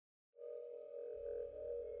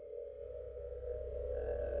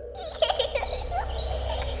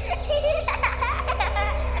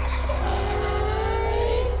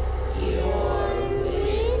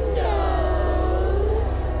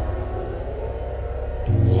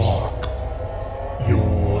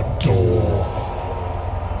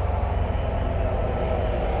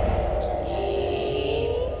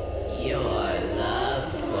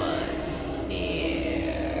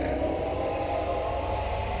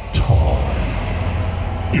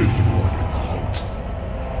is running out.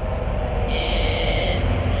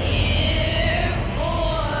 It's here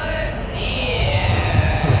for beer.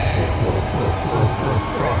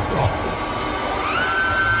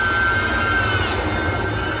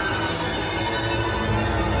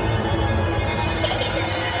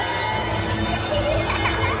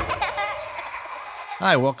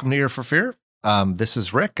 Hi, welcome to Ear for Fear. This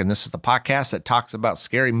is Rick, and this is the podcast that talks about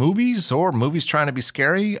scary movies or movies trying to be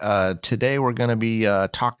scary. Today, we're going to be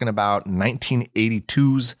talking about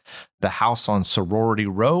 1982's The House on Sorority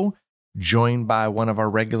Row, joined by one of our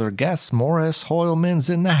regular guests, Morris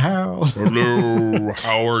Hoylman's in the house. Hello,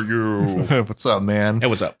 how are you? What's up, man? Hey,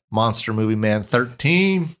 what's up? Monster Movie Man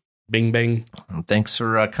 13. Bing, bang. Thanks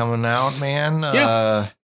for coming out, man. Yeah.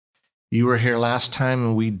 You were here last time,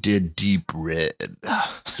 and we did Deep Red.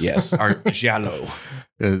 Yes, our Giallo.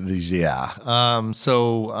 Yeah.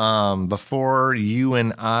 So before you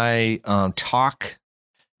and I talk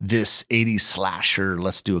this 80s slasher,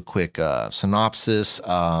 let's do a quick synopsis.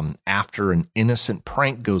 After an innocent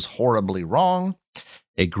prank goes horribly wrong,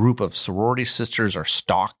 a group of sorority sisters are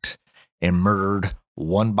stalked and murdered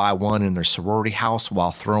one by one in their sorority house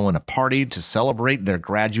while throwing a party to celebrate their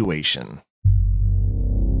graduation.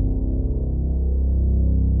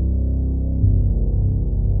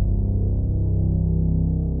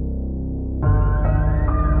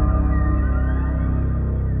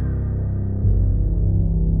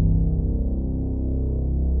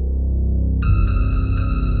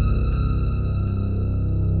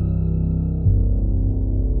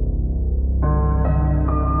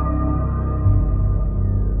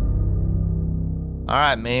 All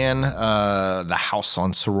right, man. The House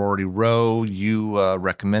on Sorority Row. You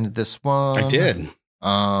recommended this one. I did. You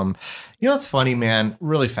know, it's funny, man.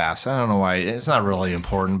 Really fast. I don't know why. It's not really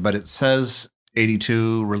important, but it says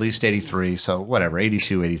 82, released 83. So whatever,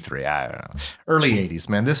 82, 83. I don't know. Early 80s,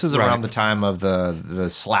 man. This is around the time of the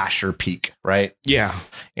slasher peak, right? Yeah.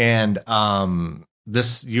 And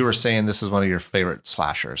this, you were saying this is one of your favorite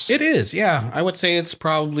slashers. It is. Yeah. I would say it's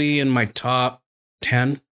probably in my top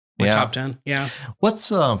 10. Top 10. Yeah. What's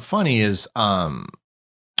funny is I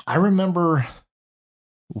remember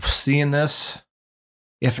seeing this,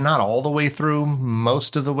 if not all the way through,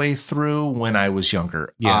 most of the way through when I was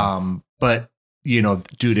younger. Yeah. But, you know,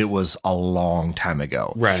 dude, it was a long time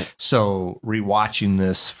ago. Right. So rewatching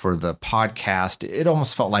this for the podcast, it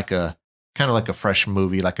almost felt like a kind of like a fresh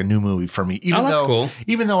movie, like a new movie for me. Even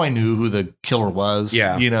though I knew who the killer was,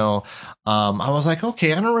 you know, I was like,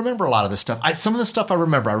 okay, I don't remember a lot of this stuff. Some of the stuff I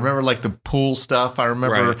remember. I remember like the pool stuff. I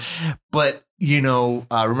remember, but you know,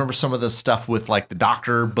 I remember some of the stuff with like the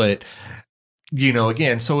doctor, but you know,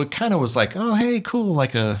 again, so it kind of was like, oh, hey, cool.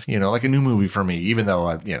 Like a new movie for me, even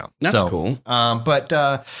though that's cool. But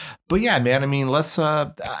yeah, man, I mean,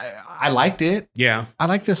 I liked it. Yeah. I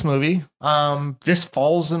like this movie. This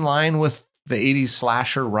falls in line with the 80s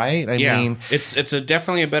slasher, right? I mean, it's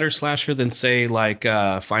definitely a better slasher than say like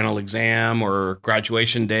Final Exam or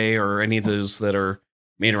Graduation Day or any of those that are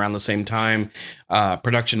made around the same time.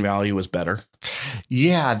 Production value was better.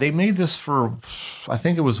 Yeah, they made this for, I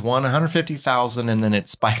think it was $150,000, and then it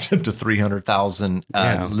spiked up to $300,000.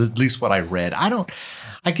 At least what I read.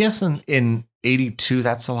 I guess in 82,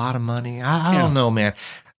 that's a lot of money. I don't know, man.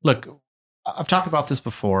 Look, I've talked about this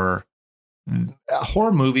before.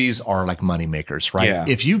 Horror movies are like money makers, right? Yeah.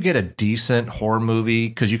 If you get a decent horror movie,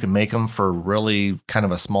 because you can make them for really kind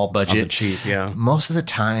of a small budget, on the cheap, most of the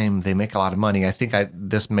time they make a lot of money. I think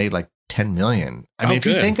this made like 10 million. I mean, if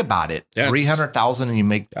you think about it, 300,000 and you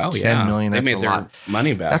make 10 million, that's they made a lot.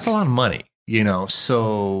 Money back. That's a lot of money, you know.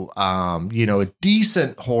 So, you know, a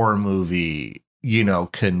decent horror movie, you know,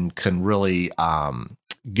 can really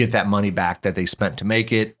get that money back that they spent to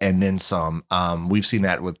make it, and then some. We've seen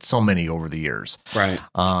that with so many over the years, right?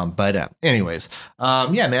 But anyways,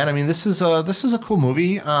 yeah, man. I mean, this is a cool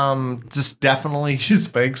movie. Just definitely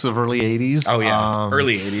spanks of early 80s. Oh yeah,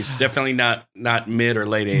 early 80s. Definitely not mid or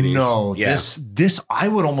late 80s. No, this I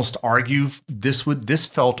would almost argue this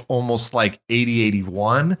felt almost like 80,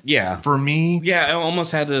 81. Yeah, for me. Yeah, it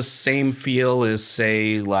almost had the same feel as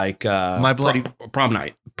say like My Bloody Prom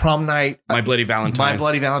Night. My Bloody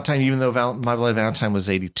Valentine, even though My Bloody Valentine was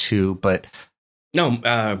 82, but no,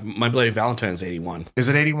 My Bloody Valentine is 81. Is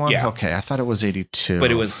it 81? Yeah. Okay, I thought it was 82. But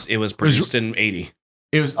it was produced in 80.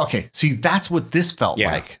 It was okay. See, that's what this felt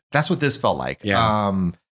like. That's what this felt like. Yeah.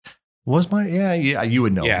 Was my you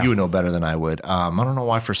would know. Yeah. You would know better than I would. I don't know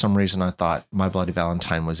why for some reason I thought My Bloody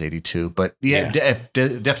Valentine was 82, but it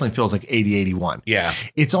definitely feels like 80, 81. Yeah.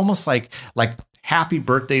 It's almost like Happy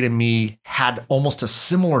Birthday to Me had almost a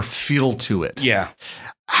similar feel to it. Yeah.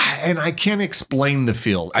 And I can't explain the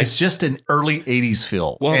feel. It's just an early 80s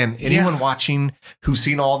feel. Well, and anyone watching who's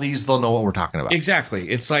seen all these, they'll know what we're talking about. Exactly.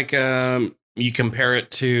 It's like you compare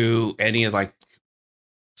it to any of like,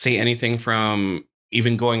 say anything from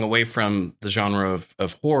even going away from the genre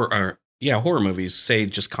of horror, horror movies, say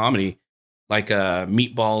just comedy, like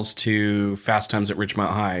Meatballs to Fast Times at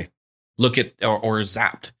Ridgemont High. Look at, or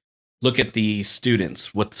Zapped. Look at the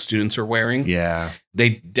students, what the students are wearing. Yeah. They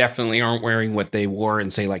definitely aren't wearing what they wore in,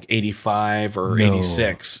 say, like 85 or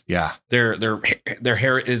 86. Yeah. Their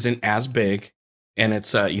hair isn't as big. And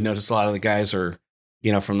it's, you notice a lot of the guys are,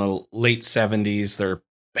 from the late 70s, their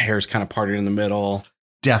hair's kind of parted in the middle.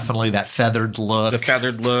 Definitely that feathered look. The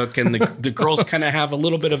feathered look. And the girls kind of have a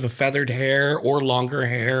little bit of a feathered hair or longer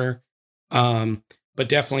hair. But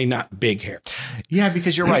definitely not big hair. Yeah,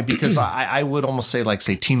 because you're right. Because I would almost say, like,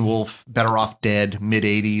 say, Teen Wolf, Better Off Dead, mid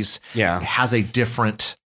 80s. Yeah. Has a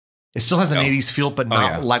different, it still has an 80s feel, but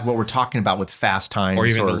not like what we're talking about with Fast Times. Or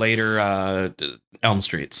even the later Elm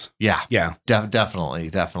Streets. Yeah. Yeah. Definitely.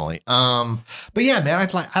 But yeah, man,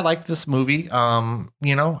 I like this movie. I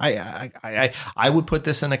would put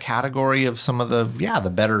this in a category of some of the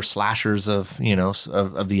better slashers of the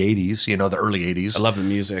 80s, the early 80s. I love the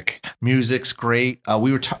music. Music's great.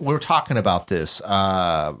 We were talking about this.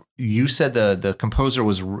 You said the composer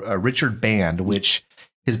was Richard Band, which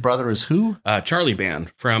his brother is who? Charlie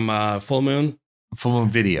Band from Full Moon. Full Moon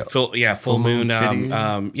Video. Full Moon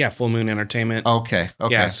Full Moon Entertainment. Okay.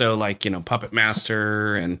 Yeah, so like, Puppet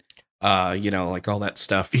Master and like all that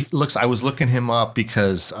stuff. I was looking him up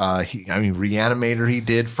because Reanimator he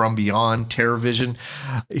did, From Beyond, TerrorVision.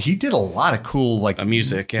 He did a lot of cool like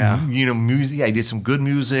music, music. Yeah, he did some good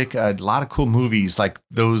music, a lot of cool movies like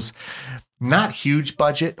those. Not huge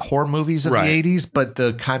budget horror movies of the 80s, but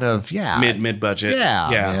the kind of mid budget. Yeah,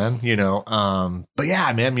 man. But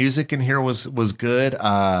yeah, man, music in here was good.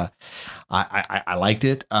 I liked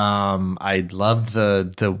it. I loved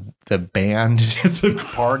the band at the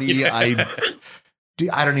party. I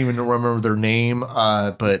don't even remember their name.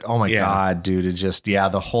 But oh my God, dude, it just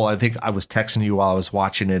the whole. I think I was texting you while I was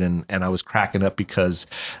watching it, and I was cracking up because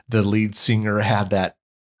the lead singer had that.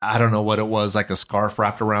 I don't know what it was, like a scarf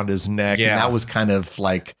wrapped around his neck. Yeah. And that was kind of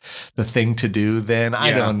like the thing to do then.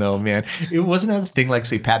 I don't know, man. It wasn't a thing like,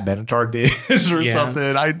 say, Pat Benatar did or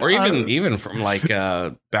something. Even from like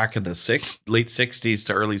back in the late 60s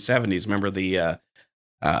to early 70s. Remember the,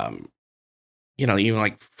 even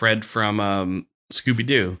like Fred from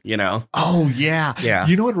Scooby-Doo, Oh, yeah. Yeah.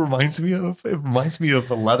 You know what it reminds me of? It reminds me of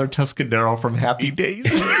a Leather Tuscanero from Happy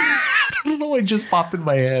Days. I don't know. It just popped in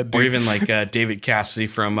my head. Dude. Or even like David Cassidy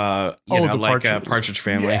from, Partridge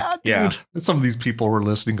Family. Yeah. Some of these people were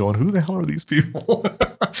listening going, who the hell are these people?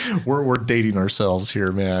 we're dating ourselves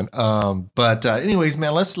here, man. But anyways,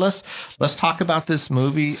 man, let's talk about this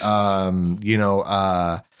movie.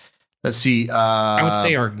 Let's see. I would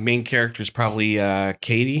say our main character is probably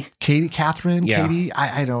Catherine. Yeah. Katie.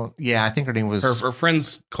 I don't. Yeah, I think her name was. Her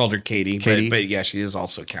friends called her Katie. But yeah, she is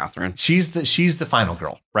also Catherine. She's the final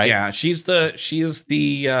girl, right? Yeah, she is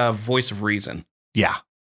the voice of reason. Yeah.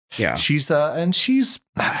 Yeah. She's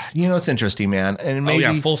it's interesting, man. And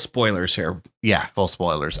maybe full spoilers here. Yeah, full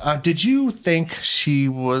spoilers. Did you think she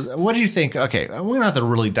was, what did you think? Okay, we're going to have to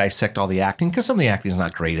really dissect all the acting because some of the acting is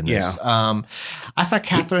not great in this. Yeah. I thought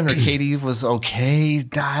Catherine or Katie was okay.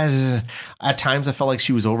 At times I felt like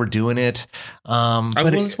she was overdoing it.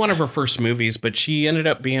 But it's one of her first movies, but she ended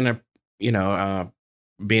up being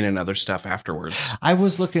being in other stuff afterwards. I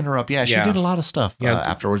was looking her up. Yeah, she did a lot of stuff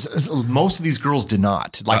afterwards. Most of these girls did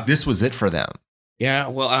not. This was it for them. Yeah,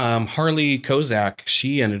 well, Harley Kozak,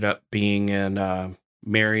 she ended up being in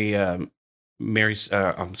Peggy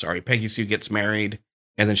Sue Gets Married,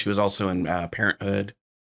 and then she was also in Parenthood.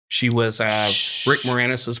 She was Rick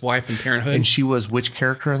Moranis' wife in Parenthood. And she was which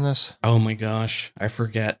character in this? Oh my gosh, I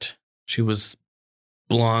forget. She was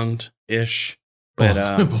blonde-ish.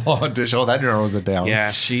 But blonde-ish. Oh, that narrows it down.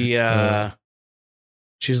 Yeah, she's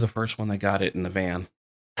the first one that got it in the van.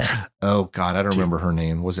 Oh God, I don't remember her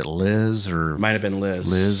name. Was it Liz or might have been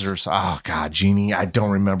Liz or Jeannie? I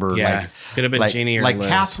don't remember. Yeah, could have been Jeannie or Liz.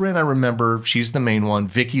 Catherine. I remember she's the main one.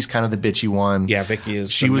 Vicky's kind of the bitchy one. Yeah, Vicky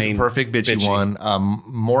is. She was perfect bitchy one.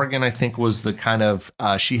 Morgan, I think, was the kind of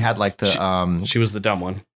she had like the she was the dumb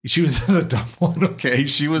one. She was the dumb one. Okay,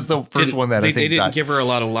 she was the first one that I think they didn't give her a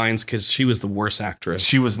lot of lines because she was the worst actress.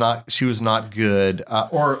 She was not good.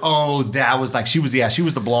 That was like she was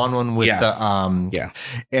the blonde one with the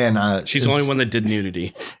and she's the only one that did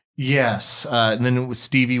nudity. Yes, and then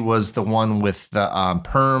Stevie was the one with the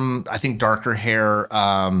perm. I think darker hair.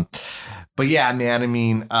 But yeah, man, I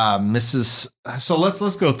mean, Mrs. So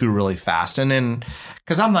let's go through really fast. And then,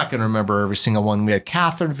 because I'm not going to remember every single one. We had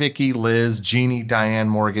Catherine, Vicky, Liz, Jeannie, Diane,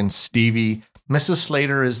 Morgan, Stevie. Mrs.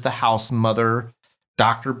 Slater is the house mother,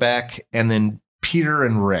 Dr. Beck, and then Peter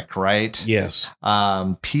and Rick, right? Yes.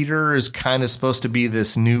 Peter is kind of supposed to be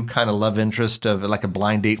this new kind of love interest of like a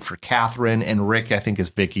blind date for Catherine, and Rick, I think, is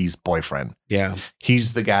Vicky's boyfriend. Yeah.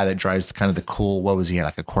 He's the guy that drives the kind of the cool, what was he,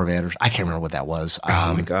 like a Corvette or I can't remember what that was.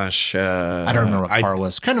 Oh my gosh. I don't remember what car it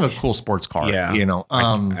was. Kind of a cool sports car. Yeah. You know, I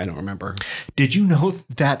don't remember. Did you know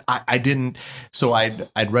that I didn't? So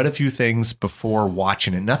I'd read a few things before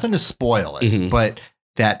watching it, nothing to spoil it, but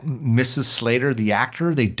that Mrs. Slater, the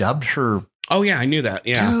actor, they dubbed her. Oh yeah, I knew that.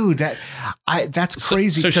 Yeah, dude, that's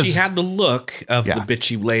crazy. So she had the look of the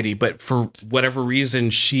bitchy lady, but for whatever reason,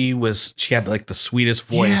 she had like the sweetest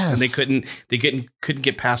voice, and they couldn't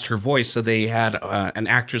get past her voice, so they had an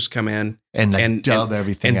actress come in and dub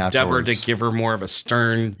everything and dub her to give her more of a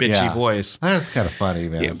stern, bitchy voice. That's kind of funny,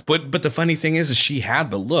 man. Yeah, but the funny thing is she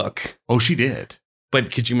had the look. Oh, she did. But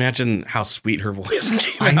could you imagine how sweet her voice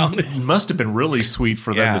came out? It must have been really sweet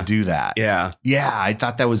for them to do that. Yeah. Yeah, I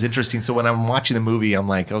thought that was interesting. So when I'm watching the movie, I'm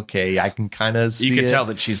like, okay, I can kind of see You can tell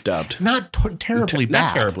that she's dubbed. Not terribly bad.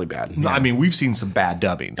 Not terribly bad. No, I mean, we've seen some bad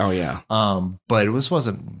dubbing. Oh, yeah. But it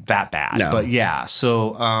wasn't that bad. No. But yeah,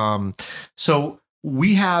 so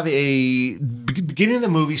we have beginning of the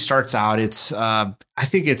movie starts out, it's, I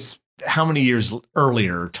think it's how many years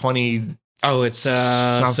earlier? 20... Oh, it's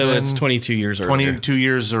so it's 22 years earlier. 22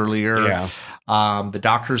 years earlier. Yeah. The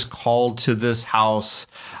doctor's called to this house.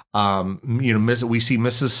 We see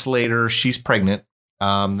Mrs. Slater. She's pregnant.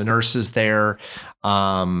 The nurse is there.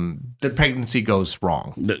 The pregnancy goes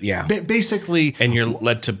wrong. Yeah. Basically. And you're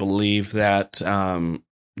led to believe that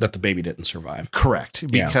that the baby didn't survive. Correct.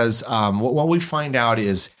 Because what we find out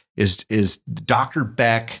is Dr.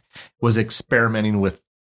 Beck was experimenting with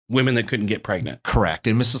women that couldn't get pregnant. Correct.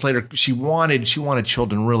 And Mrs. Slater, she wanted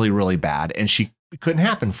children really, really bad, and it couldn't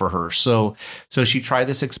happen for her. So she tried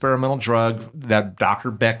this experimental drug that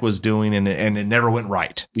Dr. Beck was doing, and it never went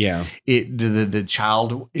right. Yeah. The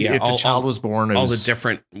child, if the child was born, the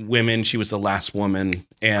different women, she was the last woman.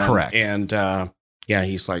 And, correct. And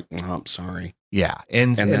he's like, oh, I'm sorry. Yeah.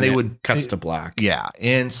 And they would cuts to black. Yeah.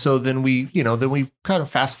 And so then we kind of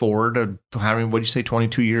fast forward to what'd you say,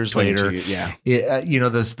 22 years later. Yeah.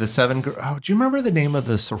 The seven, do you remember the name of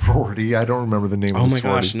the sorority? I don't remember the name of the sorority.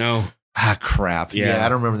 Oh my gosh, no. Ah, crap. Yeah. I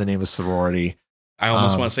don't remember the name of the sorority. I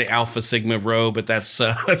almost want to say Alpha Sigma Rho, but that's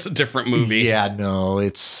a different movie. Yeah, no,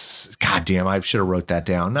 it's goddamn. I should have wrote that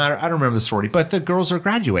down. No, I don't remember the story, but the girls are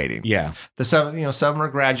graduating. Yeah, the seven are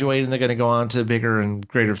graduating. They're going to go on to bigger and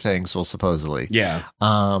greater things. Well, supposedly. Yeah.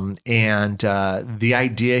 And the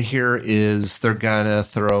idea here is they're going to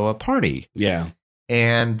throw a party. Yeah.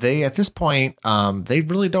 And they, at this point, they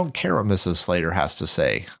really don't care what Mrs. Slater has to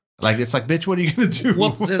say. Like, it's like, bitch, what are you going to do?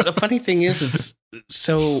 Well, the funny thing is,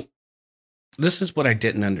 so. This is what I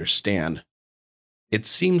didn't understand. It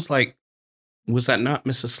seems like, was that not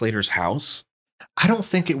Mrs. Slater's house? I don't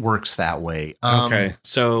think it works that way. Okay,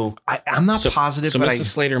 so I'm not positive. So Mrs.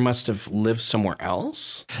 Slater must have lived somewhere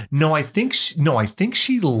else. No, I think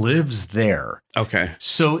she lives there. Okay,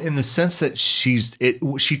 so in the sense that she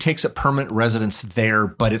takes up permanent residence there,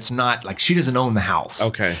 but it's not like she doesn't own the house.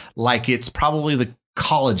 Okay, like it's probably the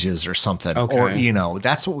colleges or something, okay. Or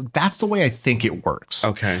that's the way I think it works.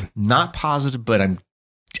 Okay, not positive, but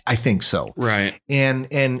I think so. Right, and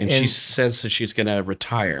she says that she's going to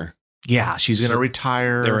retire. Yeah, she's going to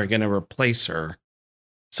retire. They're going to replace her.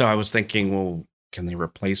 So I was thinking, well, can they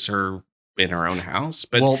replace her in her own house?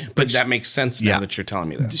 But that makes sense now that you're telling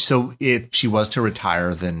me this. So if she was to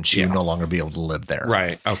retire, then she would no longer be able to live there.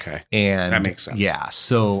 Right. Okay. And that makes sense. Yeah.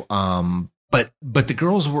 So, but the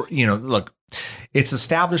girls were, look, it's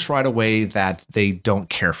established right away that they don't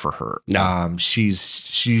care for her. No. She's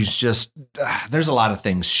just, there's a lot of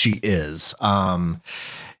things she is.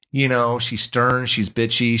 She's stern, she's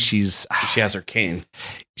bitchy, she has her cane.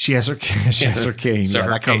 She has her cane. So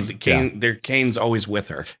yeah, their cane's always with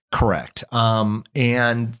her. Correct.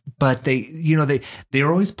 But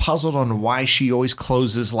they're always puzzled on why she always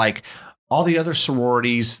closes, like all the other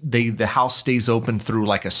sororities, the house stays open through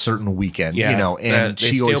like a certain weekend, and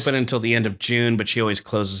they stay open until the end of June, but she always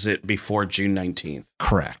closes it before June 19th.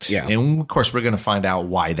 Correct. Yeah. And of course we're going to find out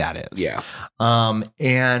why that is. Yeah.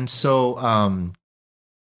 And so,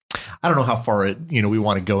 I don't know how far we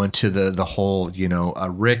want to go into the whole,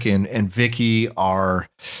 Rick and Vicky are,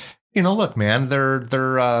 look, man, they're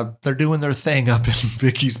doing their thing up in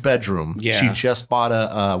Vicky's bedroom. Yeah. She just bought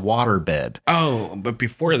a water bed. Oh, but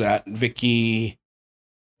before that, Vicky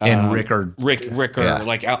and Rick are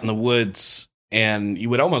like out in the woods, and you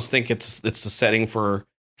would almost think it's the setting for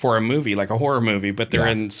a movie, like a horror movie, but they're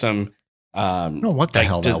in some what the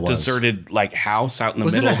hell that was. Deserted like house out in the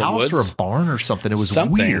middle of the woods. Was it a house or a barn or something? It was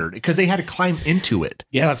weird because they had to climb into it.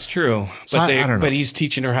 Yeah, that's true. So I don't know. But he's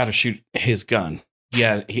teaching her how to shoot his gun.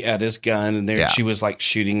 Yeah, he had his gun, and she was like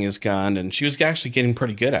shooting his gun, and she was actually getting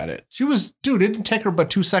pretty good at it. She was, dude. It didn't take her but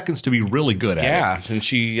 2 seconds to be really good at it. Yeah, and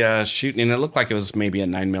she shooting, and it looked like it was maybe a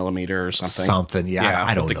 9mm or something. Yeah,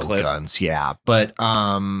 I don't know clip. Guns. Yeah, but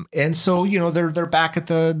and so they're back at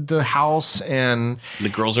the house, and the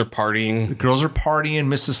girls are partying.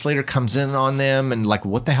 Mrs. Slater comes in on them, and like,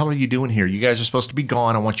 what the hell are you doing here? You guys are supposed to be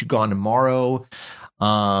gone. I want you gone tomorrow.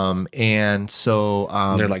 And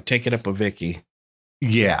so they're like, take it up with Vicky.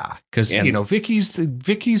 Yeah, because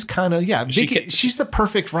Vicky's kind of she's the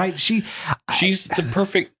perfect, right? She's the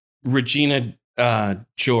perfect Regina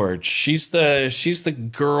George. She's the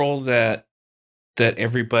girl that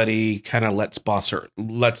everybody kind of lets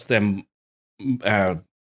them.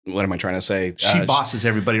 What am I trying to say? She bosses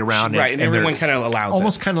everybody around, right? And everyone kind of allows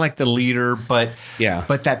almost kind of like the leader, but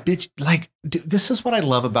that bitch. Like, this is what I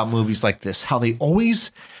love about movies like this: how they always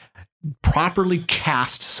properly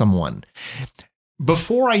cast someone.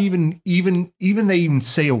 Before I even they even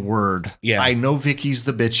say a word, I know Vicky's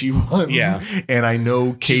the bitchy one. Yeah. And I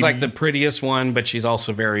know Katie. She's like the prettiest one, but she's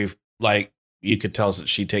also very, like, you could tell that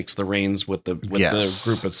she takes the reins with the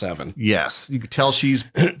group of 7. Yes. You could tell she's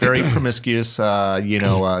very promiscuous.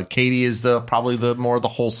 Katie is probably the more the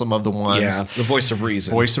wholesome of the ones. Yeah. The voice of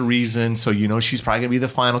reason. So, she's probably gonna be the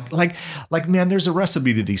final, like, man, there's a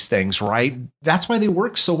recipe to these things, right? That's why they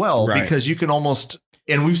work so well, because you can almost,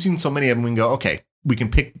 and we've seen so many of them, we can go, okay, we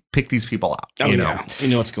can pick these people out. You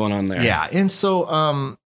know what's going on there. Yeah. And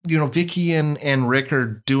so, Vicky and Rick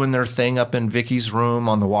are doing their thing up in Vicky's room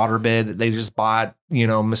on the waterbed they just bought.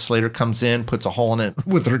 Miss Slater comes in, puts a hole in it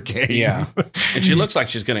with her cane. Yeah. And she looks like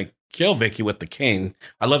she's going to kill Vicky with the cane.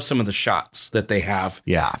 I love some of the shots that they have.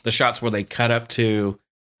 Yeah. The shots where they cut up to,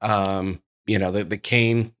 the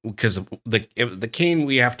cane, because the cane,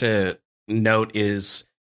 we have to note, is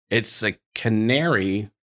it's a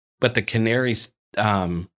canary, but the canary's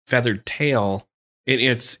feathered tail,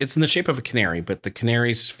 it's in the shape of a canary, but the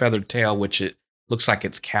canary's feathered tail, which it looks like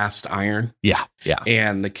it's cast iron. Yeah.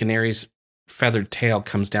 And the canary's feathered tail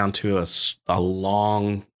comes down to a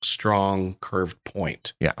long, strong, curved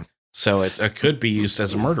point. Yeah. So it could be used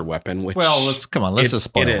as a murder weapon. Which let's just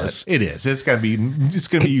spoil it. It is. It's going to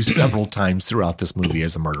be used several times throughout this movie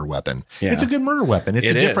as a murder weapon. Yeah. It's a good murder weapon. It's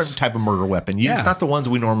a different type of murder weapon. It's not the ones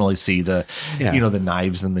we normally see. The the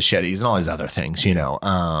knives and machetes and all these other things. So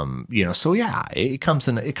it comes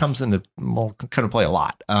into kind of play a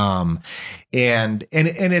lot. And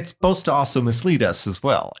it's supposed to also mislead us as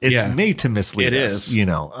well. It's made to mislead us.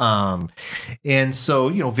 And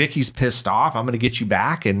so Vicky's pissed off. I'm going to get you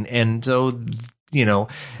back, and so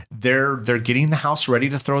they're getting the house ready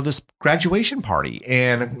to throw this graduation party,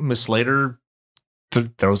 and Miss Slater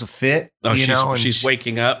throws a fit. She's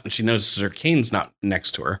waking up and she notices her cane's not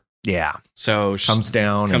next to her. Yeah, so she comes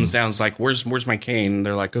down. Is like, where's my cane? And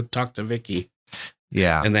they're like, go talk to Vicky.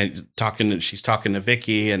 Yeah, and then she's talking to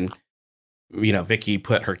Vicky, and Vicky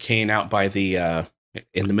put her cane out by the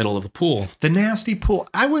in the middle of the pool. The nasty pool.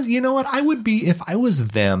 I would be, if I was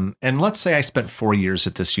them, and let's say I spent 4 years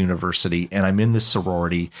at this university and I'm in this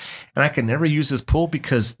sorority and I can never use this pool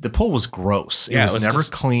because the pool was gross. It was never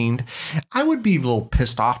cleaned. I would be a little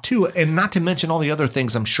pissed off too. And not to mention all the other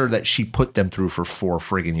things I'm sure that she put them through for 4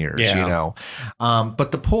 friggin' years,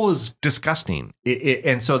 but the pool is disgusting.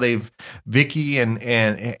 And so Vicky and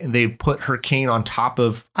they put her cane on top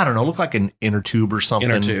of, I don't know, looked like an inner tube or something.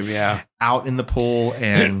 Inner tube, yeah. Out in the pool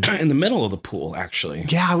and in the middle of the pool, actually.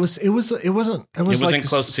 Yeah, it wasn't like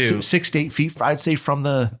close to 6 to 8 feet. I'd say from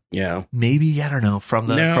the maybe, I don't know, from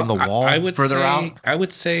the wall. I would further say, out. I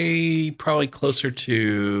would say probably closer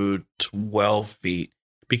to 12 feet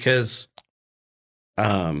because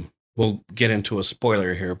we'll get into a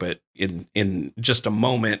spoiler here, but in just a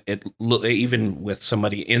moment, even with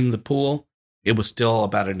somebody in the pool, it was still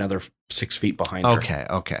about another 6 feet behind her.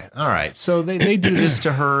 Okay. All right. So they do this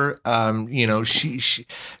to her. She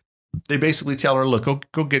they basically tell her, look,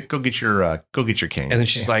 go get your cane. And then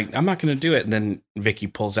she's like, I'm not going to do it. And then Vicky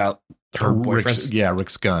pulls out her boyfriend's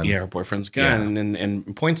Rick's gun. Yeah, her boyfriend's gun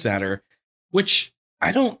and points at her, which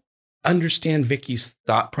I don't understand Vicky's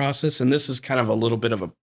thought process. And this is kind of a little bit of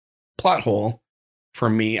a plot hole for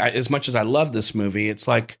me. As much as I love this movie, it's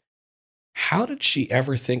like, how did she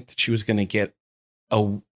ever think that she was going to get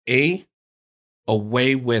away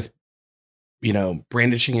with,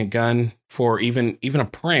 brandishing a gun for even a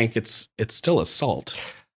prank? It's still assault.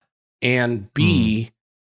 And B,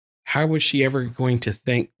 how was she ever going to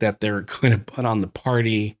think that they're going to put on the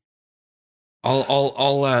party?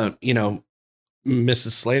 All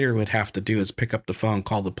Mrs. Slater would have to do is pick up the phone,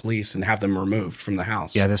 call the police, and have them removed from the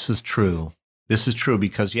house. Yeah, this is true. This is true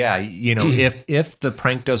because, if the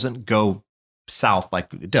prank doesn't go south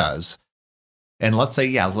like it does, and let's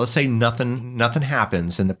say nothing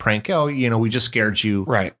happens in the prank. Oh, we just scared you.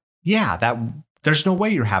 Right. Yeah, there's no way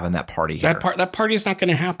you're having that party here. That party is not going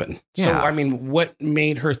to happen. Yeah. So, I mean, what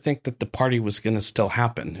made her think that the party was going to still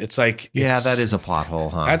happen? It's like, that is a plot hole,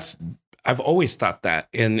 huh? I've always thought that.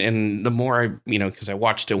 And the more because I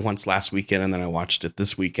watched it once last weekend and then I watched it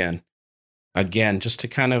this weekend again, just to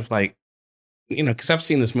kind of like, because I've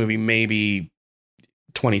seen this movie maybe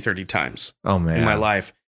 20, 30 times in my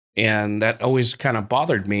life. And that always kind of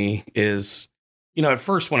bothered me is, at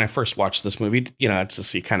first, when I first watched this movie, it's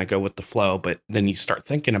just you kind of go with the flow, but then you start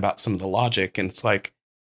thinking about some of the logic, and it's like,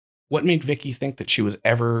 what made Vicky think that she was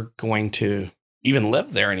ever going to even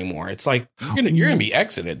live there anymore? It's like, you're gonna be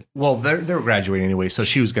exited. Well, they're graduating anyway, so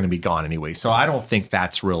she was going to be gone anyway. So I don't think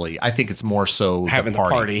that's really. I think it's more so having the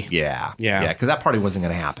party. Yeah, because that party wasn't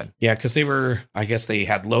going to happen. Yeah, because I guess they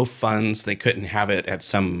had low funds. They couldn't have it at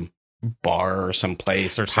some bar or some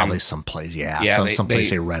place or probably some place. Yeah, some place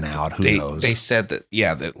they rent out. Who knows? They said that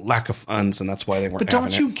the lack of funds, and that's why they weren't. But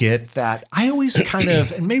don't you get that? I always kind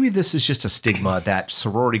of, and maybe this is just a stigma that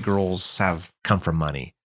sorority girls have come from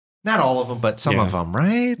money. Not all of them, but some of them,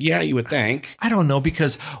 right? Yeah, you would think. I don't know,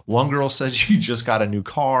 because one girl says she just got a new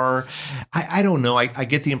car. I don't know. I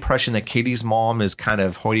get the impression that Katie's mom is kind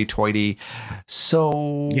of hoity-toity.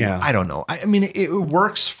 So I don't know. I mean, it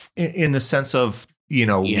works in the sense of,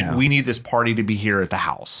 we need this party to be here at the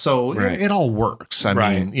house. So it all works. I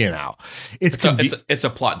mean, it's a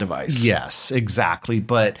plot device. Yes, exactly.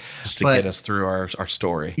 But just to get us through our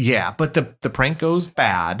story. Yeah. But the prank goes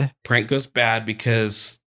bad. Prank goes bad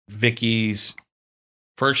because Vicky's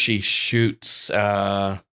first, she shoots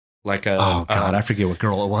like a, oh God, I forget what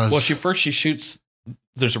girl it was. Well, she shoots,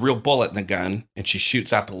 there's a real bullet in the gun and she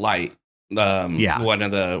shoots out the light. One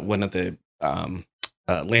of the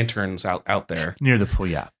lanterns out there near the pool.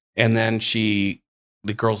 Yeah. And then the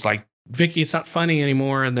girl's like, Vicky, it's not funny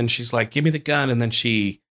anymore. And then she's like, give me the gun. And then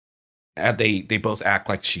they both act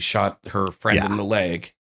like she shot her friend in the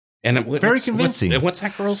leg. And very convincing. What's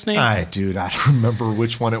that girl's name? I don't remember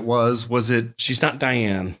which one it was. Was it? She's not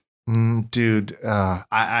Diane. Dude.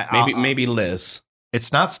 Maybe Liz.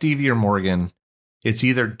 It's not Stevie or Morgan. It's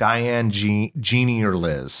either Diane, Jeannie, or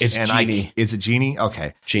Liz. It's Jeannie. Is it Jeannie?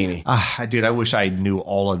 Okay. Jeannie. Dude, I wish I knew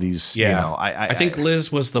all of these. Yeah. I think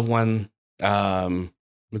Liz was the one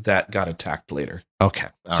that got attacked later. Okay.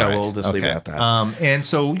 We'll just leave it at that.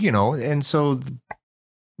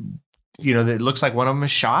 It looks like one of them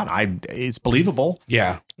is shot. It's believable.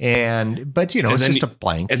 Yeah. But it's just a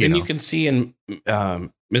blank. And then you can see in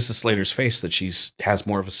Mrs. Slater's face that has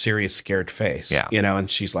more of a serious, scared face. Yeah.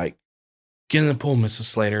 And she's like, get in the pool, Mrs.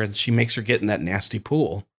 Slater. And she makes her get in that nasty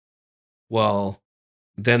pool. Well,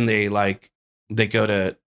 then they go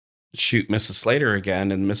to shoot Mrs. Slater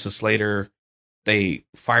again. And Mrs. Slater, they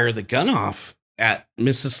fire the gun off at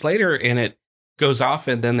Mrs. Slater and it goes off,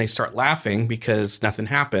 and then they start laughing because nothing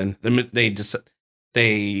happened. Then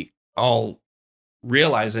they all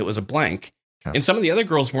realize it was a blank. Okay. And some of the other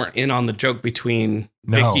girls weren't in on the joke between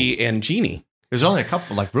Vicky and Jeannie. There's only a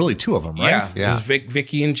couple, like really two of them, right? Yeah. It was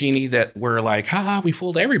Vicky and Jeannie that were like, haha, we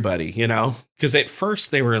fooled everybody, because at first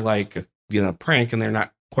they were like, prank, and they're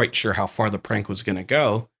not quite sure how far the prank was going to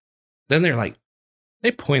go. Then they're like,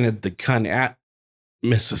 they pointed the gun at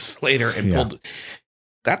Mrs. Slater and pulled.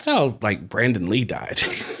 That's how Brandon Lee died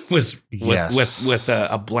with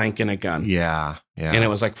a blank and a gun. Yeah. Yeah. And it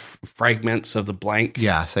was like fragments of the blank.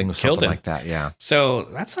 Yeah. Saying was something like that. Yeah. So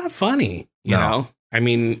that's not funny. You know, I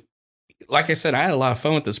mean, like I said, I had a lot of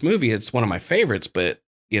fun with this movie. It's one of my favorites, but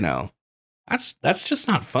that's just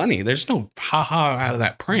not funny. There's no ha-ha out of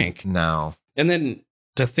that prank. No. And then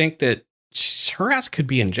to think that her ass could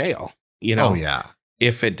be in jail, Oh yeah.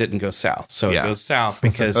 If it didn't go south. So it goes south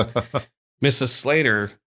because Mrs.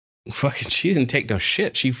 Slater, she didn't take no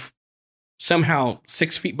shit. She somehow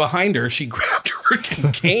 6 feet behind her, she grabbed her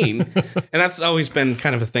cane. And that's always been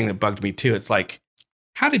kind of a thing that bugged me too. It's like,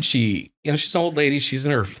 how did she, she's an old lady. She's in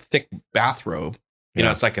her thick bathrobe.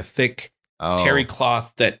 It's like a thick terry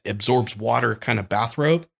cloth that absorbs water kind of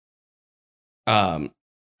bathrobe. How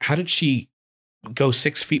did she go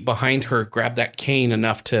 6 feet behind her, grab that cane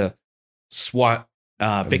enough to swat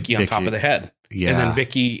Vicky on top of the head? Yeah. And then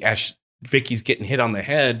Vicky, as Vicky's getting hit on the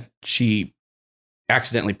head, she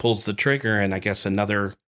accidentally pulls the trigger, and I guess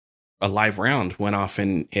a live round went off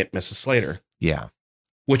and hit Mrs. Slater. Yeah.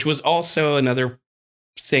 which was also another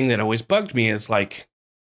thing that always bugged me is like,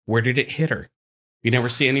 where did it hit her? You never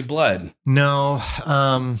see any blood. No.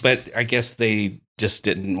 But I guess they just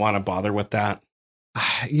didn't want to bother with that.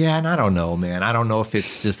 Yeah. And I don't know, man. I don't know if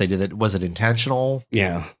it's just they did it. Was it intentional?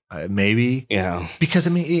 Yeah. Maybe. Yeah. Because,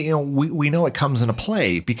 I mean, we know it comes into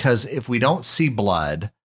play because if we don't see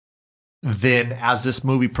blood, then as this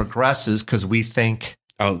movie progresses, because we think,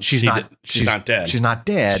 she's not dead. She's not dead. She's not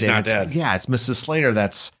dead. Yeah. It's Mrs. Slater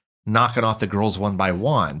that's knocking off the girls one by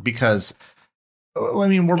one because, I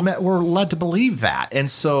mean, we're led to believe that.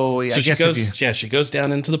 And so I guess she goes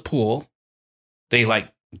down into the pool. They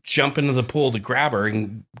like jump into the pool to grab her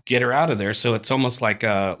and get her out of there. So it's almost like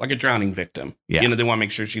a drowning victim. Yeah. You know, they want to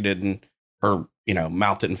make sure her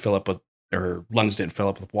mouth didn't fill up with, or lungs didn't fill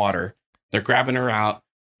up with water. They're grabbing her out.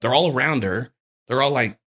 They're all around her. They're all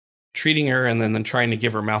like treating her and then trying to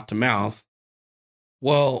give her mouth to mouth.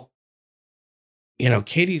 Well,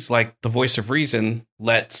 Katie's like the voice of reason.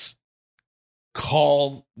 Let's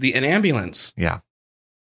call an ambulance. Yeah.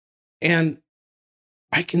 And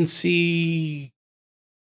I can see,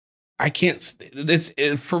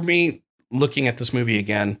 for me, looking at this movie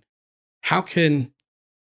again, how can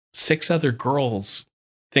 6 other girls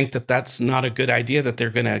think that that's not a good idea, that they're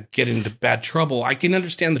going to get into bad trouble? I can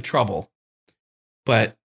understand the trouble,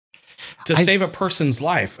 but to save a person's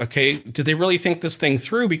life, okay, did they really think this thing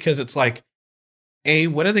through? Because it's like, A,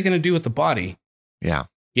 what are they going to do with the body? Yeah.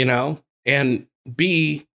 And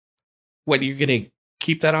B, what, you're going to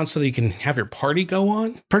keep that on so that you can have your party go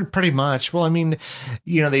on? Pretty much. Well, I mean,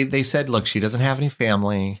 they said, look, she doesn't have any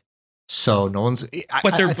family, so no one's.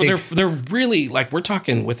 But they're really, like, we're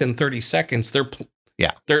talking within 30 seconds. They're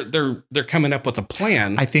coming up with a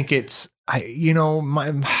plan. I think it's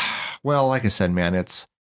well, like I said, man, it's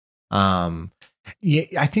I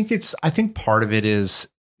think part of it is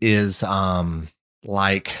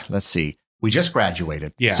like, let's see. We just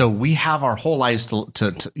graduated. Yeah. So we have our whole lives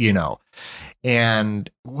to and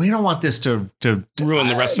we don't want this to ruin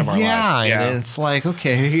the rest of our lives. Yeah. And it's like,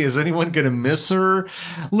 okay, is anyone going to miss her?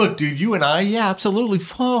 Look, dude, you and I, yeah, absolutely.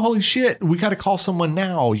 Oh, holy shit. We got to call someone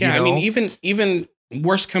now. Yeah. I mean, even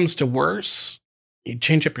worse comes to worse, you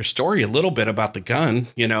change up your story a little bit about the gun,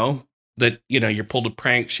 that, you pulled a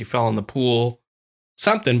prank. She fell in the pool,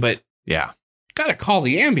 something, but yeah, got to call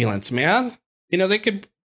the ambulance, man. They could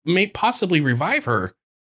possibly revive her.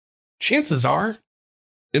 Chances are,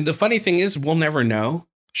 and the funny thing is, we'll never know.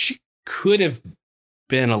 She could have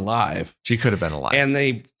been alive. She could have been alive. And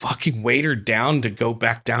they fucking weighed her down to go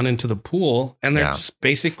back down into the pool. And they're just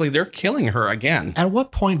basically, they're killing her again. At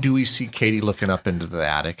what point do we see Katie looking up into the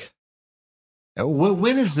attic?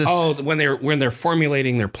 When is this? Oh, when they're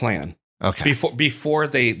formulating their plan. Okay. Before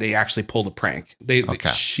they actually pull the prank.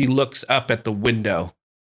 She looks up at the window.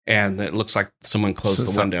 And it looks like someone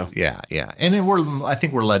closed the window. Yeah, yeah. And then I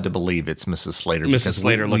think we're led to believe it's Mrs. Slater. Mrs.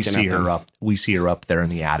 Slater looking we see her up. We see her up there in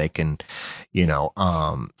the attic, and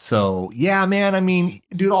so yeah, man. I mean,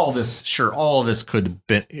 dude, all of this could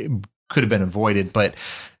have been avoided, but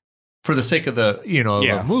for the sake of the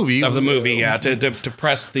the movie, to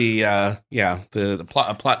press the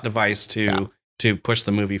plot device to push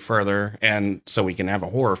the movie further, and so we can have a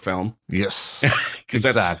horror film. Yes,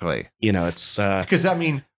 exactly. It's because I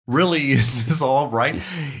mean, really, is this all right?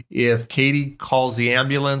 If Katie calls the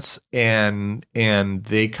ambulance and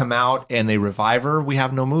they come out and they revive her, we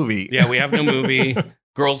have no movie. Yeah, we have no movie.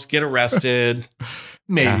 Girls get arrested.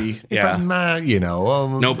 Maybe. Yeah.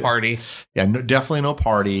 No party. Yeah, no, definitely no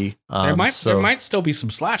party. There might still be some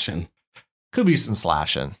slashing. Could be some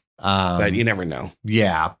slashing. But you never know.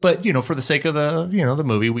 Yeah. But, for the sake of the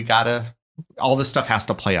movie, all this stuff has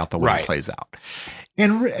to play out the way it plays out.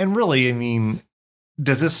 And really, I mean,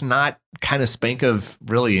 does this not kind of spank of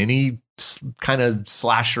really any kind of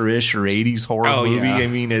slasher-ish or 80s horror movie? Yeah. I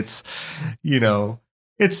mean, it's,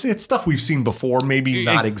 it's stuff we've seen before, maybe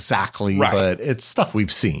not exactly, but it's stuff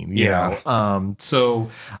we've seen, you know? So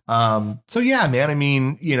yeah, man, I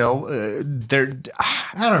mean, I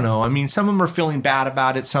don't know. I mean, some of them are feeling bad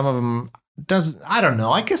about it. Some of them I don't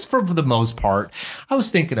know. I guess for the most part, I was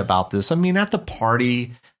thinking about this. I mean, at the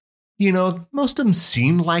party, most of them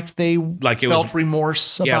seemed like they felt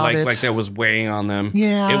remorse about it. Like that was weighing on them.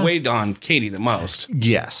 Yeah. It weighed on Katie the most.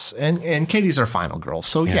 Yes. And Katie's our final girl.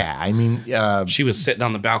 So yeah, I mean, she was sitting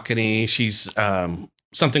on the balcony. She's,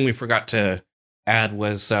 something we forgot to add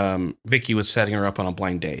was, Vicky was setting her up on a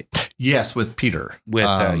blind date. Yes. With Peter.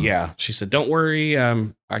 She said, don't worry.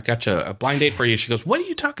 I got you a blind date for you. She goes, what are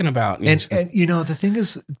you talking about? And the thing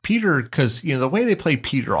is, Peter, because, the way they play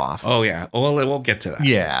Peter off. Oh, yeah. Well, we'll get to that.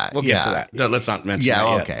 Yeah. We'll get to that. Let's not mention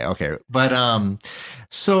that yet. Okay. But,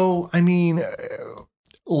 so, I mean,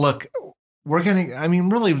 look,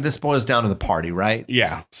 really, this boils down to the party, right?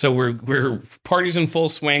 Yeah. So we're parties in full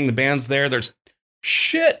swing. The band's there. There's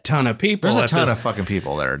shit ton of people. There's a ton of fucking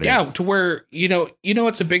people there, dude. Yeah, to where,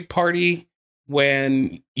 it's a big party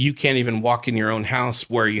when you can't even walk in your own house,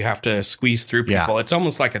 where you have to squeeze through people. It's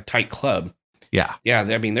almost like a tight club. Yeah. Yeah.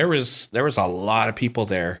 I mean, there was a lot of people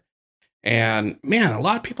there, and man, a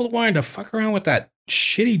lot of people wanted to fuck around with that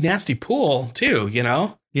shitty, nasty pool too,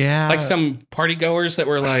 Yeah. Like some party goers that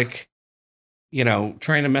were like,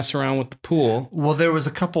 trying to mess around with the pool. Well, there was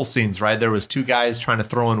a couple scenes, right? There was 2 guys trying to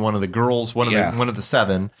throw in one of the girls, one of the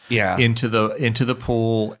 7, into the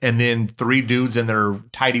pool, and then 3 dudes in their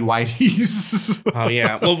tidy whities. Oh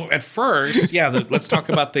yeah. Well, at first, let's talk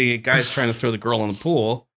about the guys trying to throw the girl in the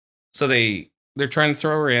pool. So they're trying to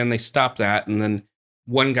throw her in. They stop that, and then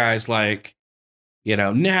one guy's like,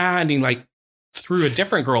 nah, and he like threw a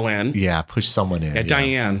different girl in. Yeah, push someone in. Yeah,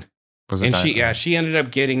 Diane. And she ended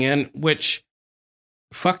up getting in, which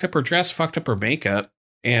fucked up her dress, fucked up her makeup.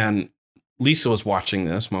 And Lisa was watching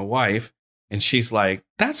this, my wife, and she's like,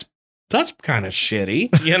 that's kind of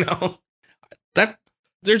shitty, that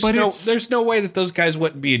there's no way that those guys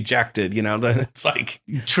wouldn't be ejected, that it's like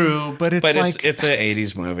true, but it's an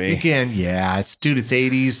 80s movie. Again, yeah, it's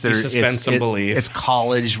 80s. There's suspend some belief. It's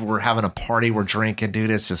college. We're having a party. We're drinking,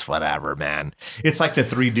 dude. It's just whatever, man. It's like the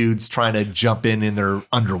 3 dudes trying to jump in their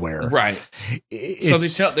underwear. Right. So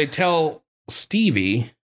they tell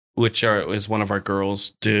Stevie, which is one of our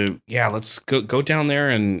girls, let's go down there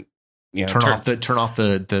and turn off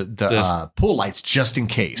the pool lights just in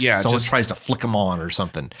case someone tries to flick them on or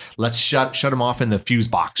something. Let's shut them off in the fuse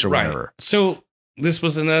box or whatever. So this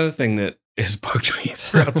was another thing that has bugged me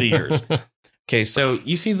throughout the years. Okay, so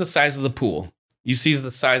you see the size of the pool. You see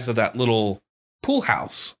the size of that little pool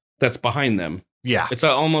house that's behind them. Yeah, it's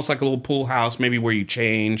almost like a little pool house, maybe where you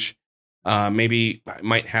change. Maybe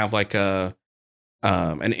might have like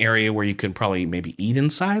an area where you could probably maybe eat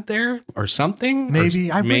inside there or something.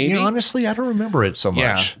 Maybe. Honestly, I don't remember it so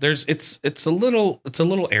much. Yeah, it's a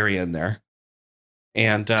little area in there.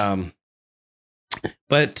 And,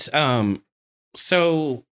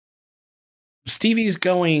 so Stevie's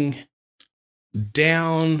going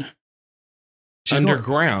down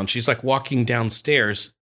underground. She's like walking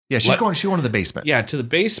downstairs. Yeah. She's going to the basement. Yeah. To the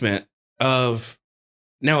basement of,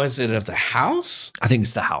 now, is it of the house? I think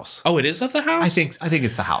it's the house. Oh, it is of the house? I think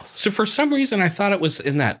it's the house. So for some reason, I thought it was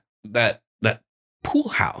in that pool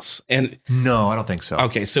house. And no, I don't think so.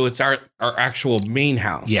 Okay, so it's our actual main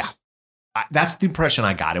house. Yeah. That's the impression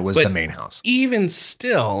I got. It was the main house. Even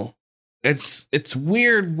still, it's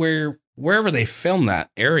weird wherever they film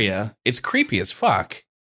that area, it's creepy as fuck.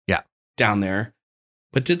 Yeah. Down there.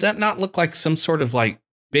 But did that not look like some sort of like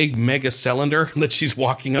big mega cylinder that she's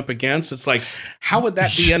walking up against? It's like, how would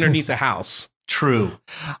that be underneath the house? True.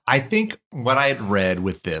 I think what I had read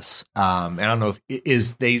with this, and I don't know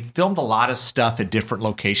is they filmed a lot of stuff at different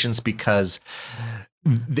locations because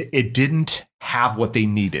it didn't have what they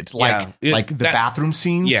needed. Like the bathroom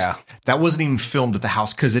scenes. Yeah. That wasn't even filmed at the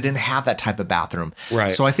house because it didn't have that type of bathroom.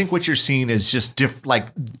 Right. So I think what you're seeing is just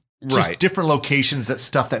different locations, that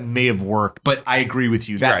stuff that may have worked. But I agree with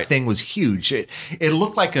you. That thing was huge. It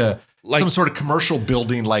looked like some sort of commercial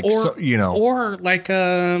building, or like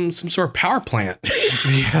some sort of power plant.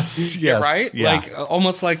 Yes. Right. Yeah. Like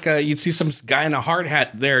almost like you'd see some guy in a hard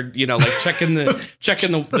hat there, like checking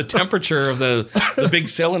the temperature of the big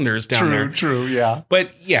cylinders down there. True. Yeah.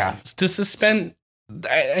 But yeah, to suspend.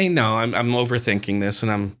 I know I'm overthinking this, and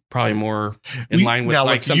I'm probably more in line with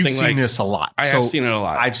something like. You've seen this a lot. I have seen it a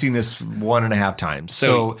lot. I've seen this 1.5 times.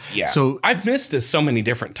 So I've missed this so many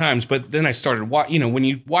different times. But then I started when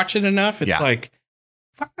you watch it enough, it's like,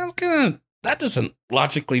 fuck, that doesn't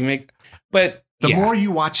logically make. But the more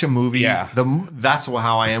you watch a movie, that's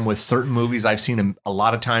how I am with certain movies. I've seen them a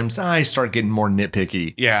lot of times. I start getting more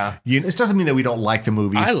nitpicky. Yeah, this doesn't mean that we don't like the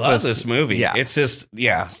movies. I love this movie. Yeah, it's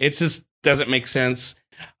just doesn't make sense.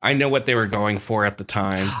 I know what they were going for at the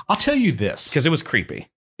time. I'll tell you this, because it was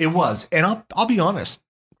creepy. It was, and I'll be honest,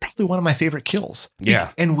 probably one of my favorite kills.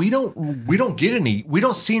 Yeah, and we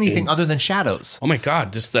don't see anything other than shadows. Oh my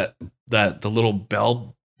god, just the little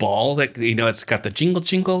bell ball that it's got the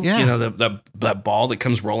jingle. Yeah, that ball that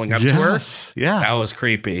comes rolling up to her. Yeah, that was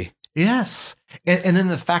creepy. Yes, and then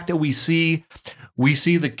the fact that we see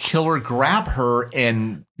the killer grab her,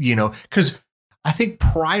 and because I think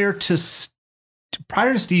prior to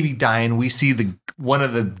Stevie dying, we see one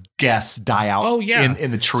of the guests die out. Oh yeah, in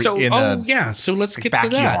the tree. So so let's get to that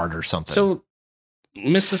backyard or something. So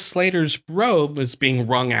Mrs. Slater's robe is being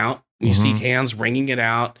wrung out. You see hands wringing it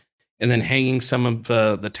out, and then hanging some of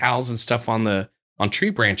the towels and stuff on the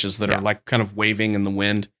tree branches that are like kind of waving in the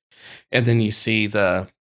wind. And then you see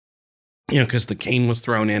because the cane was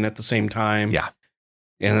thrown in at the same time. Yeah.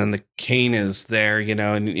 And then the cane is there,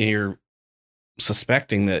 and you're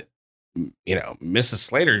suspecting that, Mrs.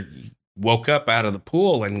 Slater woke up out of the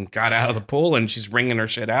pool and got out of the pool and she's wringing her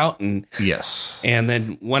shit out. And yes. And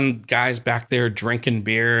then one guy's back there drinking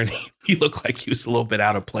beer and he looked like he was a little bit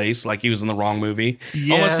out of place, like he was in the wrong movie.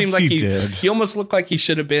 Yes, almost seemed like he did. He almost looked like he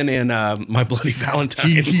should have been in My Bloody Valentine.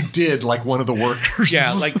 He did, like one of the workers.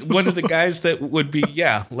 Yeah, like one of the guys that would be,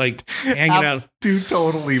 like hanging out. Dude,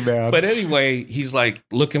 totally, man. But anyway, he's like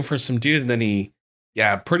looking for some dude and then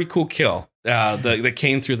pretty cool kill. The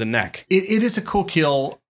cane through the neck. It is a cool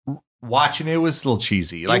kill. Watching it was a little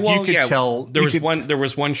cheesy. Like you could tell there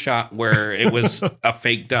was one shot where it was a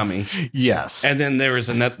fake dummy. Yes. And then there was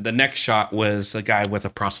the next shot was a guy with a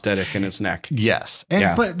prosthetic in his neck. Yes.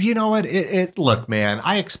 But you know what? Look, man,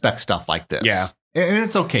 I expect stuff like this. Yeah. And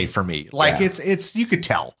it's okay for me. Like it's you could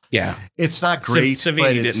tell. Yeah. It's not great.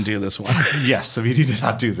 Savini didn't do this one. Yes, Savini did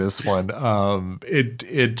not do this one.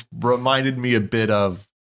 It reminded me a bit of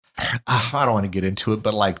I don't want to get into it,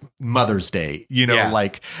 but like Mother's Day,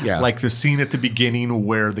 like the scene at the beginning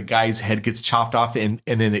where the guy's head gets chopped off and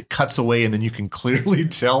then it cuts away and then you can clearly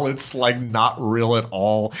tell it's like not real at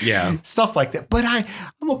all. Yeah. Stuff like that. But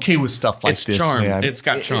I'm okay with stuff like this, charm. man. It's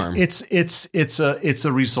got charm. It's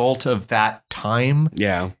a result of that time.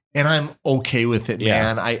 Yeah. And I'm okay with it,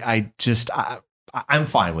 man. I'm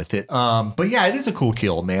fine with it. But yeah, it is a cool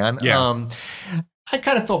kill, man. Yeah. I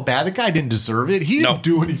kind of felt bad. The guy didn't deserve it. He didn't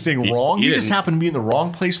do anything wrong. He just happened to be in the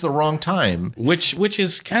wrong place at the wrong time. Which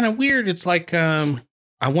is kind of weird. It's like I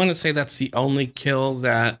want to say that's the only kill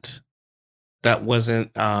that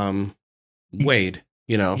wasn't Wade,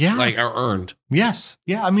 like or earned. Yes.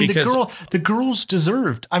 Yeah. I mean, the girls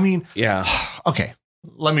deserved. I mean, yeah. Okay.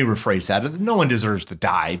 Let me rephrase that. No one deserves to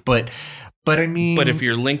die, but I mean, but if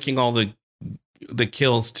you're linking all the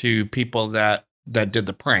kills to people that did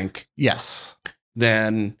the prank, yes,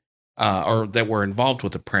 then or that were involved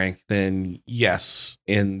with the prank, then yes,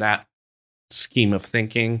 in that scheme of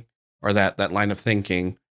thinking or that line of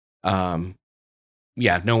thinking, no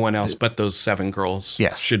one else but those 7 girls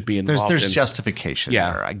should be involved. There's justification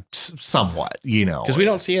there, somewhat, because we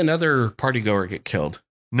don't see another partygoer get killed.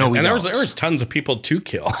 No, and there was tons of people to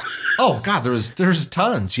kill. Oh God, there's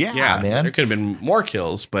tons. Yeah, man. There could have been more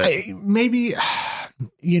kills, but maybe.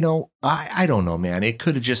 I don't know, man. It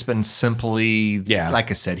could have just been simply, like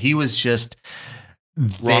I said, he was just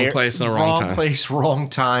wrong place in the wrong time. Wrong place, wrong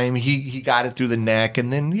time. He got it through the neck,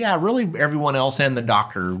 and then really everyone else and the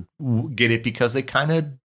doctor get it because they kind of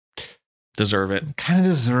deserve it.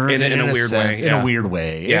 In a weird way. Yeah. In a weird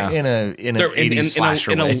way. Yeah. In a 80s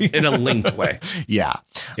slasher way. In a linked way. Yeah.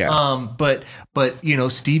 But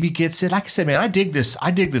Stevie gets it. Like I said, man, I dig this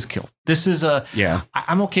kill. This is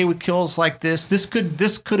I'm okay with kills like this. This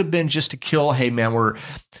could have been just a kill. Hey man, we're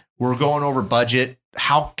going over budget.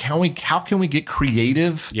 How can we get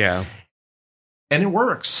creative? Yeah. And it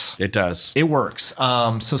works. It does. It works.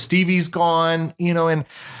 So Stevie's gone, and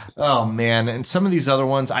oh man, and some of these other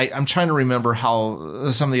ones, I'm trying to remember how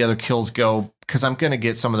some of the other kills go because I'm going to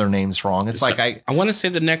get some of their names wrong. It's like I want to say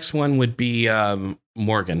the next one would be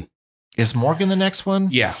Morgan. Is Morgan the next one?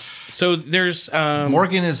 Yeah. So there's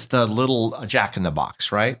Morgan is the little Jack in the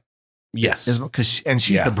Box, right? Yes. And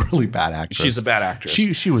she's the really bad actress. She's a bad actress.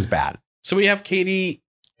 She was bad. So we have Katie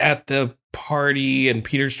at the party and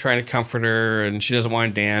Peter's trying to comfort her and she doesn't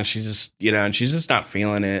want to dance. She's just, and she's just not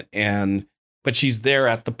feeling it. But she's there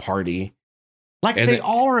at the party. Like they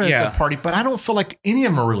all are at the party, but I don't feel like any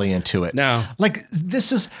of them are really into it. No. Like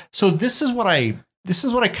this is what I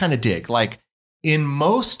kind of dig. Like in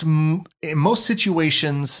most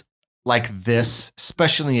situations like this,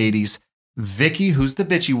 especially in the 80s, Vicky, who's the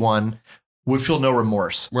bitchy one, would feel no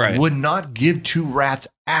remorse. Right. Would not give 2 rats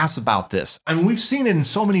ass about this. I mean, we've seen it in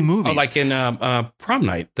so many movies. Oh, like in Prom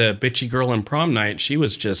Night, the bitchy girl in Prom Night, she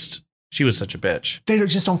was such a bitch. They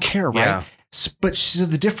just don't care, right? Yeah. But so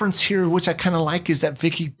the difference here, which I kind of like, is that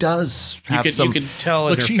Vicky does have you could tell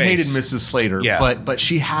in her she face. Hated Mrs. Slater, but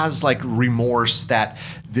she has like remorse that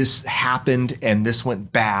this happened and this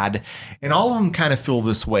went bad, and all of them kind of feel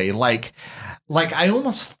this way. Like I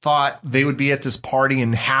almost thought they would be at this party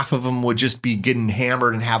and half of them would just be getting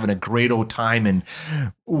hammered and having a great old time and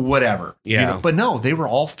whatever. Yeah, but no, they were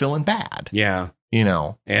all feeling bad. Yeah,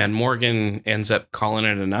 And Morgan ends up calling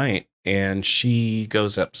it a night, and she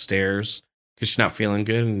goes upstairs because she's not feeling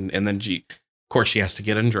good, and then course, she has to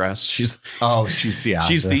get undressed. She's the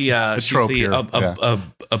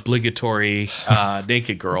obligatory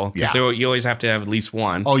naked girl. Because you always have to have at least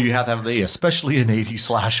one. Oh, you have to have especially an 80s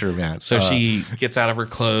slasher, man. So she gets out of her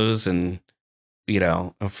clothes and,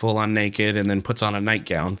 full on naked, and then puts on a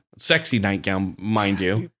nightgown, sexy nightgown, mind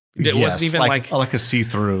you. It wasn't even like a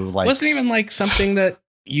see-through, wasn't even like something that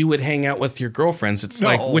you would hang out with your girlfriends. It's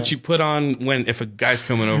like what you put on if a guy's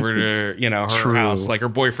coming over to, her house, like her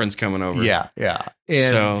boyfriend's coming over. Yeah. Yeah.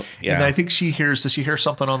 And I think does she hear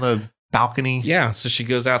something on the balcony? Yeah. So she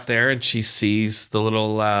goes out there and she sees the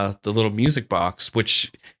little music box,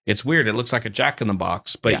 which it's weird. It looks like a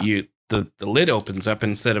Jack-in-the-Box, but the lid opens up,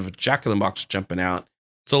 and instead of a Jack-in-the-Box jumping out,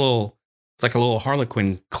 it's like a little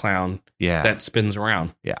Harlequin clown that spins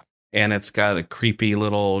around. Yeah. And it's got a creepy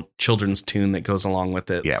little children's tune that goes along with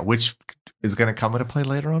it. Yeah, which is going to come into play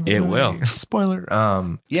later on. It will. Spoiler.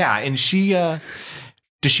 And she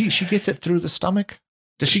she gets it through the stomach.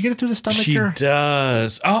 Does she get it through the stomach? She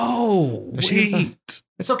does. Oh, wait.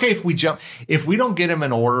 It's okay if we jump. If we don't get him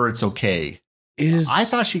in order, it's okay. I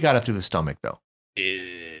thought she got it through the stomach though.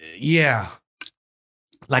 Yeah,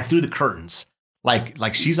 like through the curtains.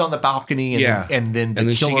 Like she's on the balcony and then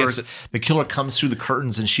the killer comes through the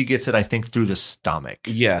curtains and she gets it, I think, through the stomach.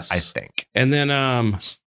 Yes. I think. And then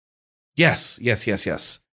yes. And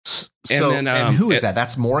who is that?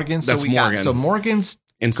 That's Morgan. So Morgan's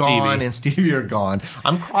and gone Stevie. And Stevie are gone.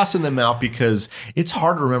 I'm crossing them out because it's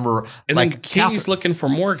hard to remember. And then Katie's looking for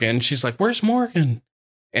Morgan. She's like, "Where's Morgan?"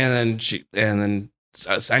 And then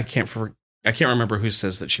I can't remember who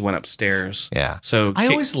says that she went upstairs. Yeah. So I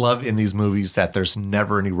always love in these movies that there's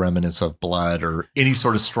never any remnants of blood or any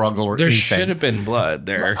sort of struggle or there anything. Should have been blood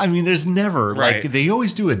there. I mean, there's never. Right. Like, they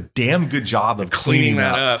always do a damn good job of cleaning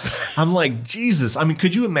that up. I'm like, Jesus. I mean,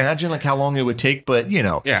 could you imagine like how long it would take? But, for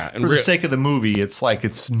the sake of the movie, it's like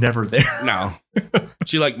it's never there. No.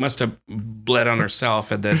 She must have bled on herself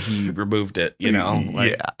and then he removed it,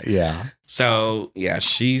 Yeah. So,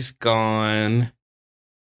 she's gone.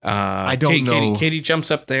 I don't know. Katie jumps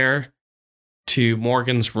up there to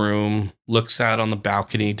Morgan's room, looks out on the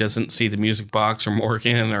balcony, doesn't see the music box or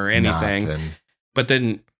Morgan or anything. Nothing. But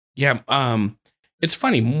then, it's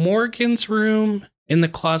funny. Morgan's room in the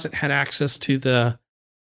closet had access to the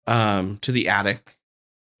attic,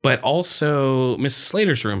 but also Mrs.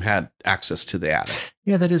 Slater's room had access to the attic.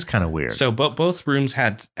 Yeah, that is kind of weird. So both rooms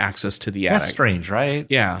had access to the attic. That's strange, right?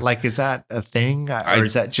 Yeah. Like, is that a thing? Or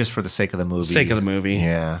is that just for the sake of the movie? Sake of the movie.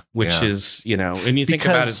 Yeah. Which is, and you think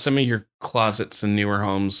about it, some of your closets in newer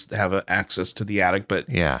homes have access to the attic, but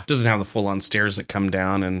it doesn't have the full-on stairs that come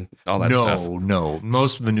down and all that stuff. No.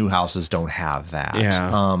 Most of the new houses don't have that.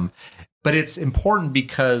 Yeah. But it's important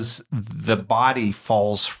because the body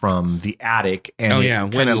falls from the attic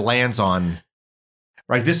and when it lands on.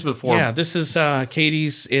 Right. This is before. Yeah. This is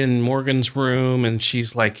Katie's in Morgan's room and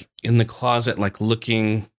she's like in the closet, like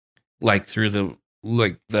looking like through the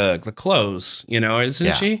clothes,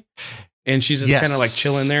 isn't she? And she's just kind of like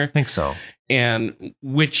chilling there. I think so. And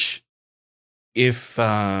which if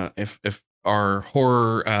our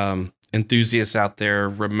horror enthusiasts out there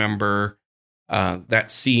remember,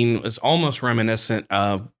 that scene was almost reminiscent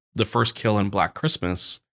of the first kill in Black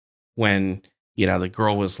Christmas when, the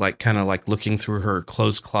girl was like kind of like looking through her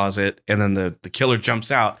clothes closet and then the killer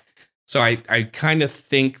jumps out. So I kind of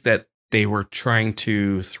think that they were trying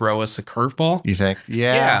to throw us a curveball. You think?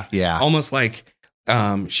 Yeah. Almost like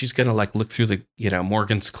she's going to like look through the,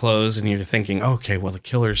 Morgan's clothes and you're thinking, okay, well, the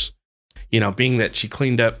killer's, being that she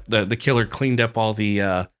cleaned up, the killer cleaned up all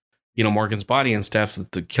the, Morgan's body and stuff,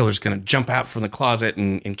 the killer's going to jump out from the closet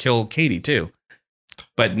and kill Katie too.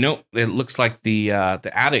 But no, it looks like the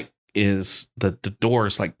attic is the door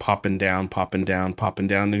is like popping down.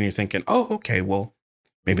 And you're thinking, oh, okay, well,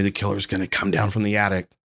 maybe the killer's going to come down from the attic,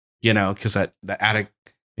 because the attic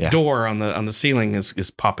door on the ceiling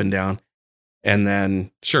is popping down. And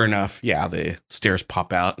then sure enough, the stairs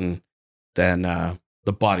pop out and then,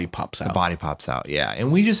 the body pops out. Yeah.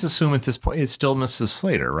 And we just assume at this point it's still Mrs.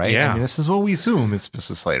 Slater, right? Yeah. I mean, this is what we assume it's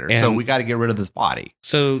Mrs. Slater. And so we got to get rid of this body.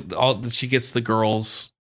 So she gets the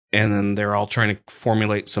girls and then they're all trying to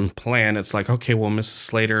formulate some plan. It's like, okay, well, Mrs.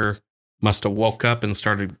 Slater must have woke up and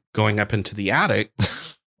started going up into the attic,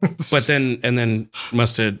 but then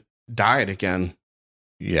must have died again.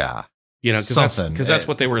 Yeah. Because that's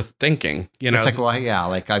what they were thinking. It's like, well, yeah,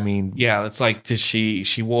 like, I mean, yeah, it's like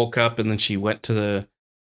she woke up and then she went to the,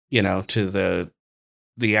 to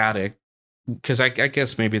the attic because I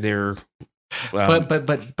guess maybe they're.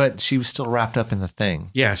 But she was still wrapped up in the thing.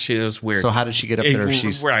 Yeah, she was weird. So how did she get up there? If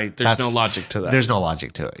she's right. There's no logic to that. There's no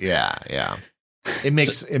logic to it. Yeah.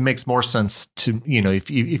 It makes more sense to,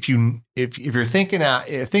 if you're thinking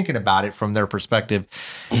about it from their perspective,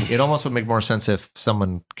 it almost would make more sense if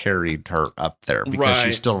someone carried her up there because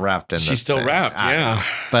she's still wrapped in. She's still wrapped, yeah.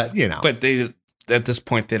 But but they at this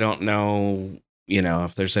point they don't know,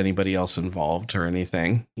 if there's anybody else involved or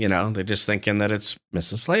anything. They're just thinking that it's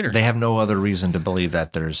Mrs. Slater. They have no other reason to believe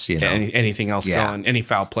that there's anything else going, any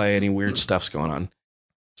foul play, any weird stuff's going on.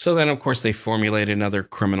 So then, of course, they formulate another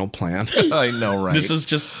criminal plan. I know, right? This is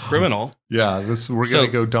just criminal. Yeah, we're going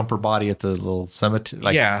to go dump her body at the little cemetery,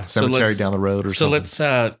 cemetery down the road or something. So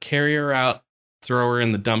let's carry her out, throw her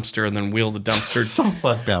in the dumpster, and then wheel the dumpster. So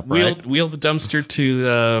fucked up, right? Wheel the dumpster to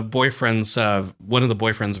the boyfriend's, one of the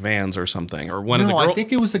boyfriend's vans or something, or one of the. I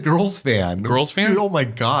think it was the girl's van. Girl's van, dude. Oh my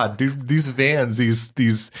god, dude! These vans,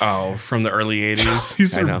 these. Oh, from the early '80s.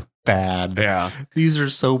 These are bad. Yeah, these are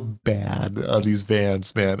so bad. These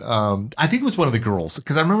vans, man. I think it was one of the girls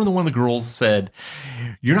because I remember one of the girls said,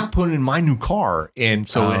 "You're not putting in my new car," and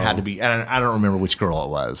so it had to be. And I don't remember which girl it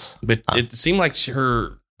was, but it seemed like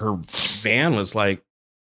her van was like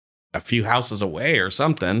a few houses away or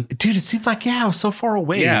something. Dude, it seemed like it was so far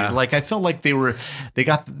away. Yeah. Like I felt like they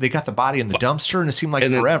got the body in the dumpster and it seemed like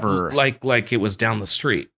forever. Like it was down the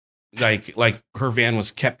street. Like her van was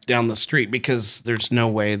kept down the street because there's no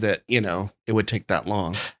way that, it would take that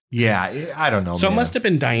long. Yeah, I don't know. So it must have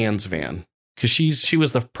been Diane's van because she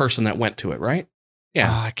was the person that went to it, right? Yeah,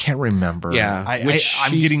 I can't remember. Yeah, I'm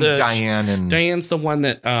getting Diane and Diane's the one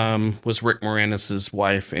that was Rick Moranis's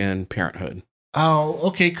wife in Parenthood. Oh,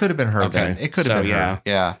 okay, it could have been her then. It could have been her.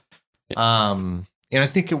 Yeah. And I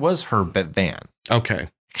think it was her van. Okay.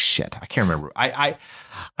 Shit, I can't remember. I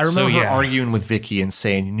remember her arguing with Vicky and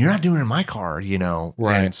saying, "You're not doing it in my car,"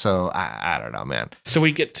 Right. And so I don't know, man. So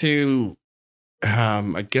we get to,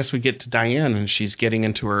 I guess we get to Diane and she's getting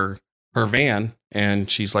into her van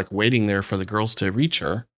and she's like waiting there for the girls to reach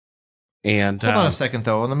her. And hold on a second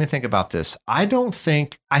though. Let me think about this.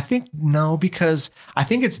 No, because I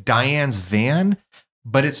think it's Diane's van,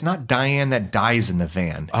 but it's not Diane that dies in the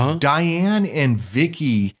van. Uh-huh. Diane and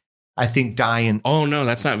Vicky, I think Diane. Oh no,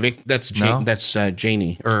 that's not Vic. That's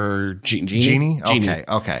Janie or Jeannie.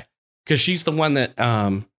 Okay. Because she's the one that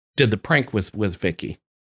did the prank with Vicky.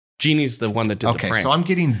 Jeannie's the one that did the prank. Okay, so I'm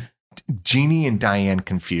getting Jeannie and Diane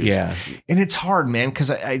confused. Yeah. And it's hard, man, because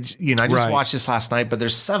I just watched this last night, but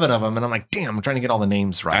there's 7 of them and I'm like, damn, I'm trying to get all the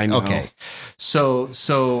names right. I know. Okay. So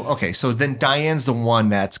then Diane's the one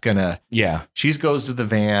that's gonna, she goes to the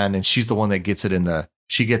van and she's the one that gets it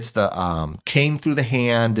she gets the cane through the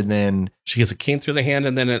hand and then she gets a cane through the hand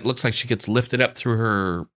and then it looks like she gets lifted up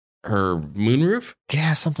through her moonroof.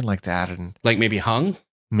 Yeah, something like that. And like maybe hung.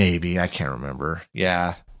 Maybe, I can't remember.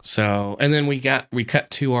 Yeah. So, and then we cut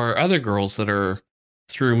to our other girls that are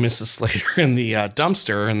through Mrs. Slater in the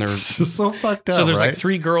dumpster, and they're so fucked up. So there's right? like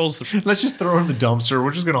 3 girls. Let's just throw her in the dumpster.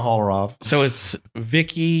 We're just gonna haul her off. So it's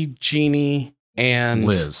Vicky, Jeannie, and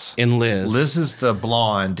Liz. Liz is the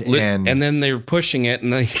blonde, and then they're pushing it,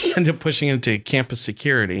 and they end up pushing it into campus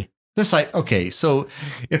security. This so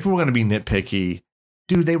if we're gonna be nitpicky.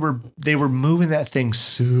 Dude, they were moving that thing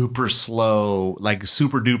super slow, like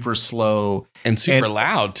super duper slow. And super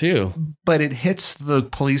loud, too. But it hits the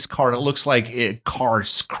police car, and it looks like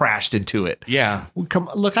cars crashed into it. Yeah.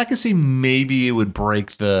 Look, I can see maybe it would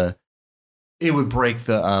break the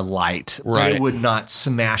light. Right. But it would not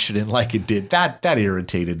smash it in like it did. That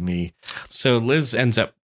irritated me. So Liz ends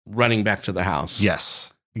up running back to the house.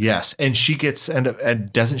 Yes, and she gets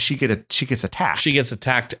doesn't she gets attacked? She gets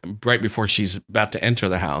attacked right before she's about to enter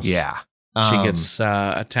the house. Yeah, she gets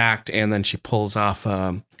attacked, and then she pulls off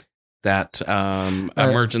that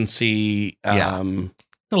emergency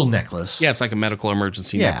little necklace. Yeah, it's like a medical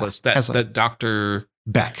emergency necklace that Dr.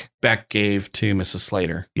 Beck gave to Mrs.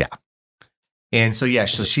 Slater. Yeah, and so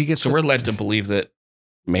so she gets. So we're led to believe that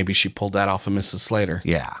maybe she pulled that off of Mrs. Slater.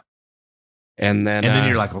 Yeah. And then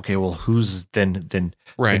you're like, okay, well, who's then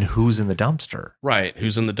who's in the dumpster? Right.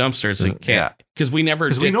 Who's in the dumpster? It's like, because we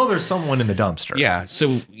know there's someone in the dumpster. Yeah.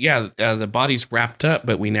 So the body's wrapped up,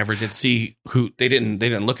 but we never did see who. They didn't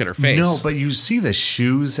look at her face. No, but you see the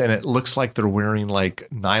shoes, and it looks like they're wearing like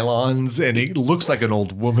nylons, and it looks like an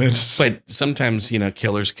old woman. But sometimes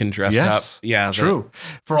killers can dress up. Yeah, true.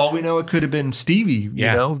 For all we know, it could have been Stevie.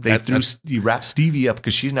 You wrap Stevie up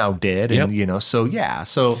because she's now dead, and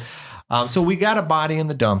So we got a body in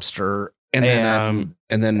the dumpster, and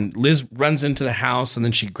then Liz runs into the house, and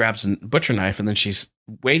then she grabs a butcher knife, and then she's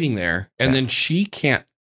waiting there, and then she can't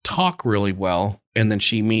talk really well, and then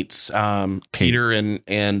she meets Peter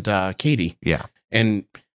and Katie. Yeah, and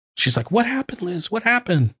she's like, "What happened, Liz? What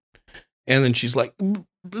happened?" And then she's like,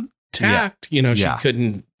 "Tact." She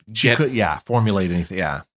couldn't formulate anything.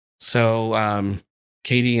 Yeah. So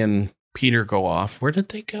Katie and Peter go off. Where did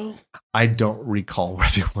they go? I don't recall where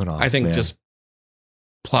they went off. I think just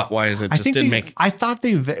plot wise, it just didn't make. I thought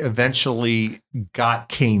they eventually got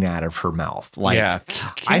Kane out of her mouth. Like,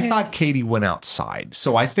 I thought Katie went outside.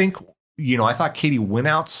 So I think, I thought Katie went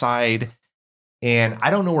outside, and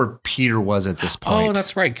I don't know where Peter was at this point. Oh,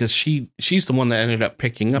 that's right. Because she's the one that ended up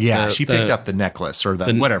picking up. Yeah, she picked up the necklace or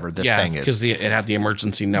whatever this thing is. Because it had the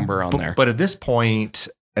emergency number on there. But at this point,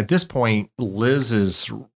 Liz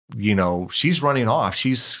is, she's running off.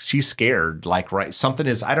 She's scared. Like, right. Something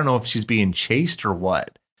is, I don't know if she's being chased or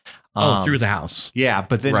what. Through the house. Yeah.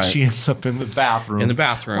 But then she ends up in the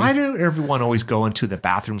bathroom. Why do everyone always go into the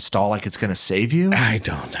bathroom stall like it's going to save you? I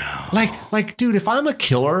don't know. Like, dude, if I'm a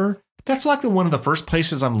killer, that's like one of the first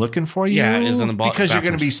places I'm looking for you. Yeah, is in the because bathroom. You're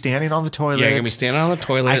going to be standing on the toilet. Yeah, you're going to be standing on the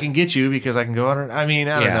toilet. I can get you because I can go under. I mean,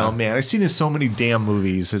 I don't know, man. I've seen it in so many damn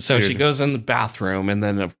movies. So she goes in the bathroom, and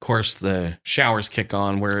then of course the showers kick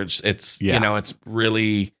on, where it's it's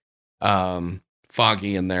really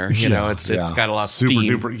foggy in there. It's got a lot of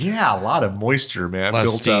steam. Duper. Yeah, a lot of moisture, man.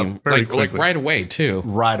 Built steam. Up very quickly. Like right away too.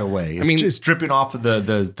 Right away. It's just dripping off of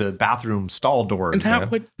the bathroom stall doors.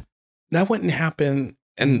 And that wouldn't happen.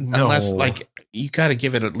 And unless you got to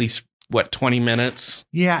give it at least 20 minutes.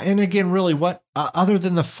 Yeah. And again, really what, other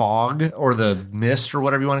than the fog or the mist or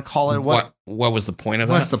whatever you want to call it, what was the point of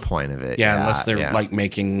that? What's the point of it? Yeah. Unless they're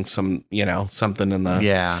making some, something in the.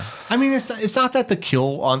 Yeah. I mean, it's not that the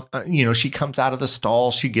kill on, she comes out of the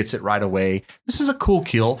stall, she gets it right away. This is a cool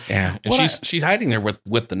kill. Yeah. And she's hiding there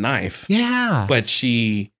with the knife. Yeah. But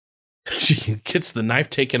she gets the knife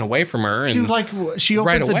taken away from her, and she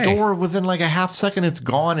opens the door within a half second, it's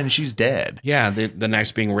gone, and she's dead. Yeah, the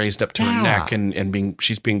knife's being raised up to her neck, and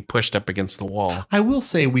she's being pushed up against the wall. I will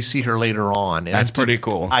say we see her later on. And that's pretty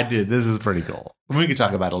cool. This is pretty cool. We can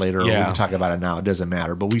talk about it later, or we can talk about it now. It doesn't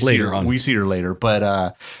matter. But we see her later.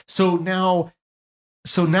 But so now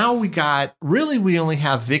we only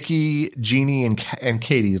have Vicky, Jeannie, and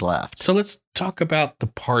Katie left. So let's talk about the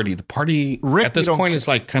party. The party at this point is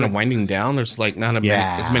kind of winding down. There's not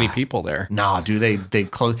as many people there. Nah, dude, they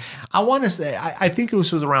close. I want to say, I think it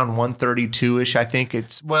was around 1:32ish. I think I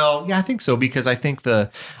think so, because I think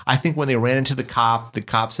when they ran into the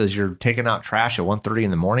cop says you're taking out trash at 1:30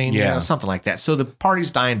 in the morning. Yeah, something like that. So the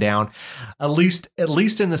party's dying down, at least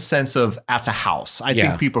in the sense of at the house. I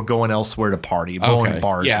think people are going elsewhere to party, going to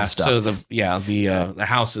bars and stuff. So the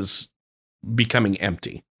house is becoming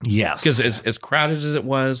empty. Yes, because as crowded as it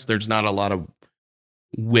was, there's not a lot of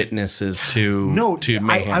witnesses to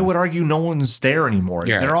mayhem. I would argue no one's there anymore.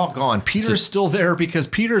 Yeah. They're all gone. Peter's still there because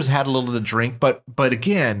Peter's had a little to drink, but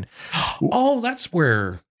again, that's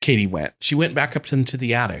where Katie went. She went back up into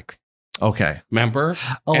the attic. Okay, remember?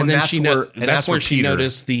 Oh, and then that's where she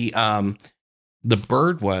noticed the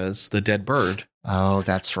bird was the dead bird. Oh,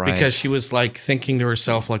 that's right. Because she was thinking to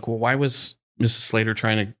herself, well, why was Mrs. Slater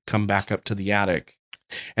trying to come back up to the attic?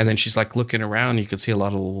 And then she's looking around. You could see a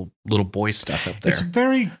lot of little boy stuff up there. It's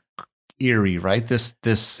very eerie, right? This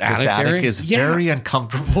attic is very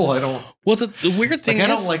uncomfortable. I don't. Well, the weird thing is, I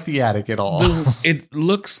don't like the attic at all. It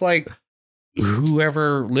looks like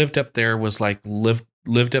whoever lived up there was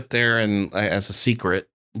lived up there and as a secret,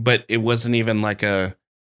 but it wasn't even a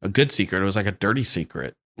good secret. It was a dirty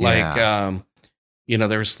secret. There's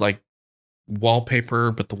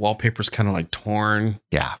wallpaper, but the wallpaper's kind of torn.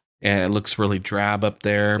 Yeah. And it looks really drab up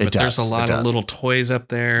there, but there's a lot of little toys up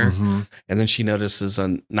there. Mm-hmm. And then she notices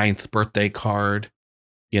a 9th birthday card.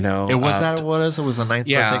 It was that what it was? It was a 9th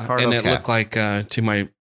birthday card. And it looked like to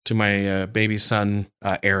my baby son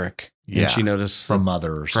Eric. Yeah, and she noticed from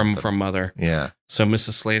mother or something. From mother. Yeah. So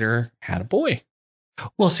Mrs. Slater had a boy.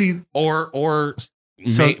 Well, see, or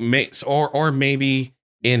maybe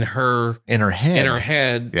in her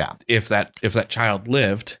head. Yeah. If that child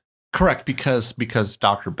lived. Correct, because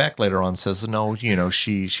Dr. Beck later on says no,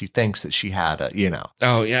 she thinks that she had a,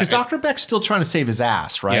 Oh yeah, because Dr. Beck's still trying to save his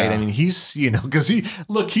ass, right? Yeah. I mean, he's because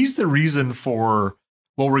he's the reason for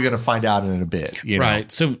what we're going to find out in a bit, right?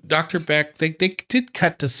 So Dr. Beck, they did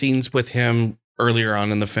cut to scenes with him earlier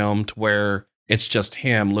on in the film to where it's just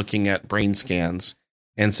him looking at brain scans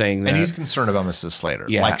and saying that, and he's concerned about Mrs. Slater,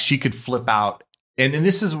 yeah, she could flip out, and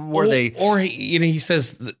this is where he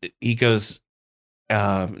says he goes.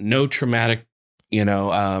 No traumatic,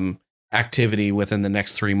 activity within the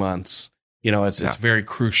next 3 months. It's very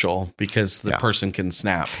crucial because the person can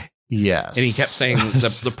snap. Yes. And he kept saying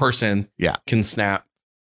the person can snap.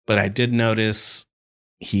 But I did notice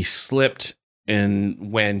he slipped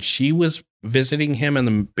when she was visiting him in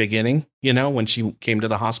the beginning, when she came to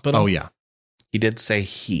the hospital. Oh, yeah. He did say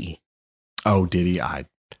he. Oh, did he?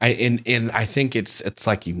 I think it's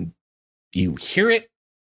like you hear it,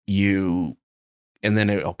 and then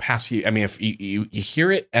it'll pass you. I mean, if you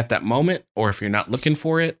hear it at that moment, or if you're not looking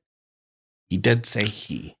for it, he did say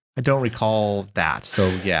he. I don't recall that. So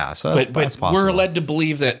yeah. So but we're led to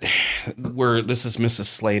believe that this is Mrs.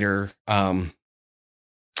 Slater. Going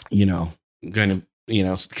to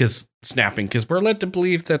because we're led to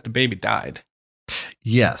believe that the baby died.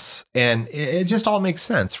 Yes, and it just all makes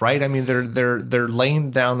sense, right? I mean, they're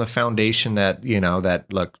laying down the foundation that that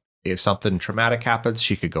look, if something traumatic happens,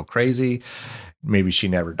 she could go crazy. Maybe she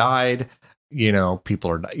never died.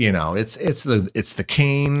 People are, it's the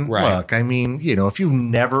Kane. Right. Look, I mean, if you've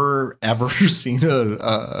never ever seen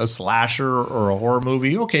a slasher or a horror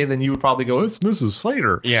movie, okay, then you would probably go, it's Mrs.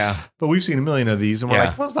 Slater. Yeah. But we've seen a million of these, and we're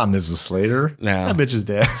like, well, it's not Mrs. Slater. No. That bitch is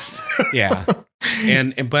dead. Yeah.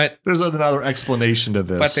 But there's another explanation to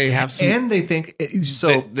this. But they have some, and they think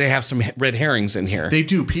so. They have some red herrings in here. They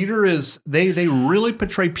do. Peter is they really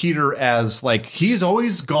portray Peter as like he's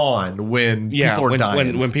always gone when people are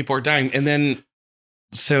dying. When people are dying, and then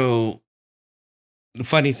so the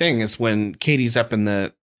funny thing is when Katie's up in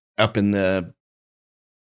the attic,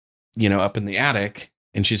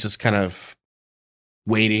 and she's just kind of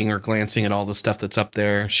waiting or glancing at all the stuff that's up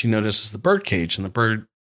there. She notices the bird cage, and the bird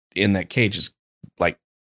in that cage is like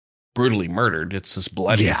brutally murdered. It's just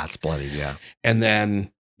bloody. Yeah, it's bloody. Yeah. And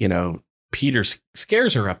then, Peter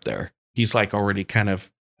scares her up there. He's like already kind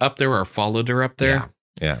of up there or followed her up there.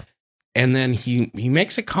 Yeah. And then he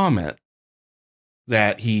makes a comment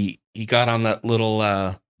that he got on that little,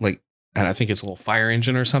 and I think it's a little fire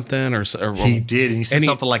engine or something or he did. And he said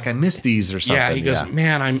something like, I miss these or something. Yeah. He goes,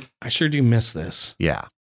 man, I sure do miss this. Yeah.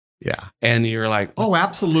 Yeah. And you're like, oh,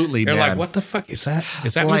 absolutely. You're man. like, what the fuck is that?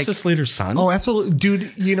 Is that Mrs. Slater's son? Oh, absolutely.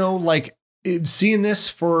 Dude, seeing this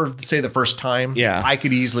for, say, the first time, I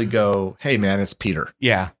could easily go, hey, man, it's Peter.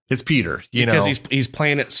 Yeah. It's Peter. Because he's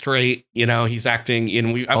playing it straight. He's acting.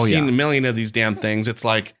 And I've seen a million of these damn things. It's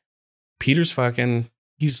like Peter's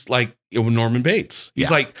he's like Norman Bates.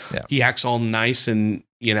 He's he acts all nice and,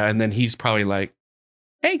 and then he's probably like,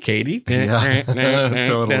 hey, Katie. Totally.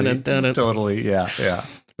 Yeah.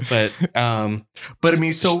 But I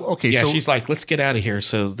mean, so, okay. Yeah, so she's like, let's get out of here.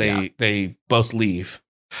 So they both leave.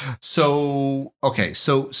 So, okay.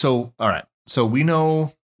 So, all right. So we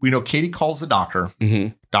know Katie calls the doctor.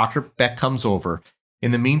 Mm-hmm. Dr. Beck comes over. In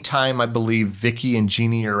the meantime, I believe Vicky and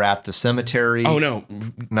Jeannie are at the cemetery. Oh, no.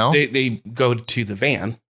 No? They go to the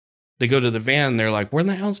van. They go to the van. They're like, where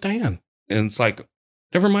the hell's Diane? And it's like,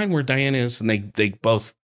 never mind where Diane is. And they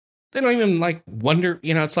don't even wonder,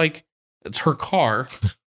 it's like, it's her car.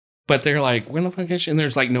 But they're like, where the fuck is she? And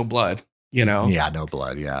there's no blood, Yeah, no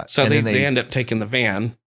blood. Yeah. So they end up taking the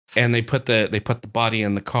van and they put the body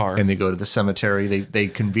in the car. And they go to the cemetery. They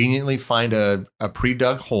conveniently find a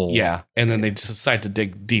pre-dug hole. Yeah. And then they decide to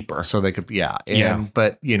dig deeper. So they could,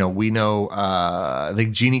 But, we know, I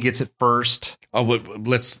think Jeannie gets it first. Oh,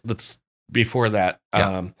 let's before that,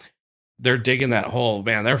 they're digging that hole.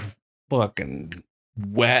 Man, they're fucking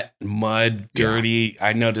wet, mud, dirty. Yeah.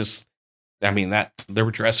 I noticed. I mean, that their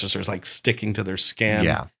dresses are sticking to their skin.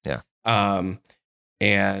 Yeah.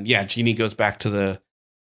 And Jeannie goes back to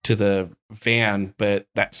the van, but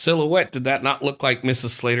that silhouette, did that not look like Mrs.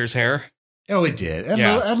 Slater's hair? Oh, it did.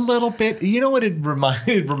 A little bit. You know what it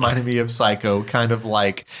reminded me of? Psycho, kind of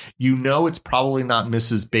like, it's probably not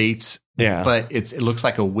Mrs. Bates. Yeah. But it looks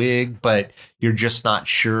like a wig, but you're just not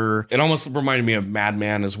sure. It almost reminded me of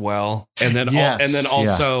Madman as well. And then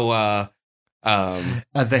also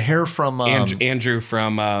the hair from Andrew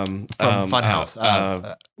from Funhouse.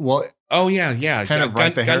 Kind of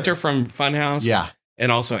right Gunter from Funhouse. Yeah.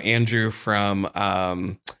 And also Andrew from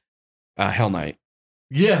Hell Night.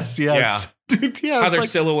 Yes. Yeah. Dude, how they're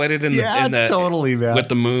silhouetted in the totally, man. with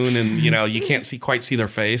the moon, and you can't quite see their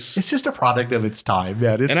face. It's just a product of its time,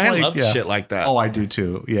 man. I love shit like that. Oh, I do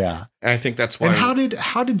too. Yeah, and I think that's why. And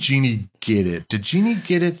how did Jeannie get it? Did Jeannie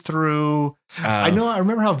get it through? I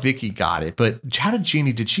remember how Vicky got it, but how did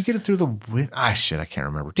Jeannie? Did she get it through the? I can't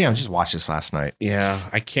remember. Damn, I just watched this last night. Yeah,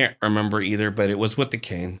 I can't remember either, but it was with the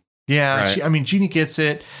cane. Yeah, right. Jeannie gets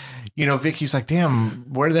it. Vicky's like, damn,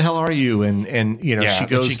 where the hell are you? And she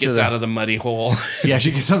gets out of the muddy hole. Yeah,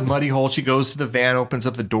 she gets out of the muddy hole. She goes to the van, opens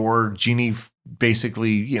up the door. Jeannie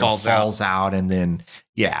basically, falls out. And then,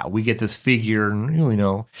 we get this figure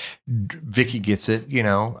and, Vicky gets it,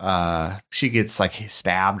 she gets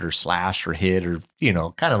stabbed or slashed or hit or,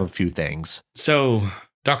 kind of a few things. So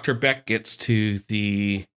Dr. Beck gets to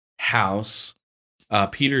the house.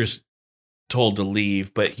 Peter's told to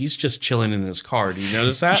leave, but he's just chilling in his car. Do you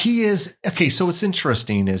notice that? He is. Okay, so what's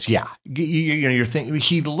interesting is, you're thinking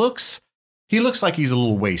he looks He looks like he's a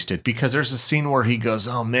little wasted because there's a scene where he goes,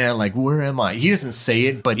 "Oh man, like where am I?" He doesn't say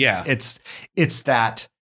it, but it's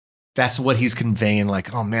that's what he's conveying.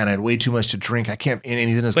 Like, "Oh man, I had way too much to drink. I can't." And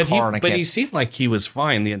he's in his car, but he seemed like he was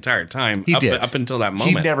fine the entire time. He did up until that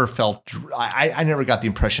moment. He never felt. I never got the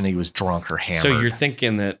impression he was drunk or hammered. So you're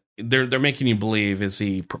thinking that they're making you believe, is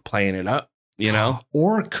he playing it up? You know,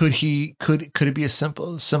 or could it be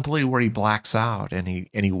simply where he blacks out and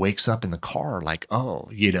he wakes up in the car like,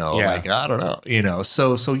 oh, like, I don't know,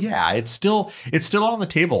 so yeah, it's still on the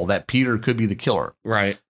table that Peter could be the killer,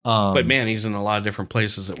 right? But man, he's in a lot of different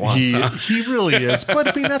places at once. He really is. But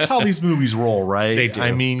I mean, that's how these movies roll, right? They do.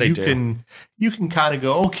 I mean, you can kind of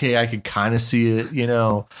go, okay, I could kind of see it,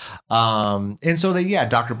 and so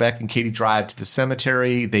Dr. Beck and Katie drive to the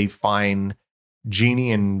cemetery. They find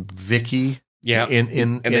Jeannie and Vicky. Yeah.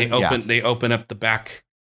 They open up the back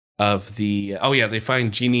of the, they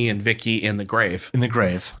find Jeannie and Vicky in the grave. And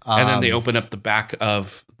then they open up the back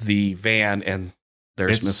of the van and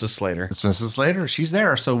there's Mrs. Slater. It's Mrs. Slater. She's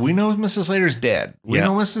there. So we know Mrs. Slater's dead. We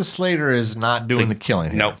know Mrs. Slater is not doing the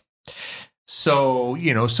killing. Nope. So,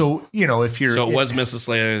 if you're. So it was Mrs.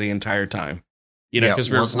 Slater the entire time.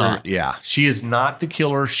 Because we're not. Yeah. She is not the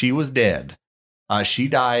killer. She was dead. She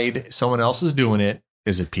died. Someone else is doing it.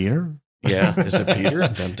 Is it Peter? Yeah. Is it Peter?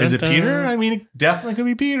 Dun, dun, is it Peter? I mean, it definitely could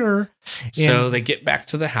be Peter. So they get back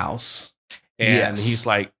to the house and he's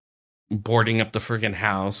like boarding up the friggin'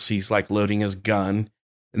 house. He's like loading his gun.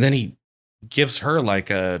 And then he gives her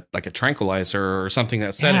like a tranquilizer or something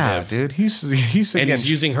that's sedative. Yeah, dude. He's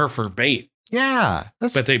using her for bait. Yeah.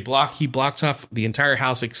 But he blocks off the entire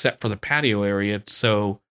house except for the patio area.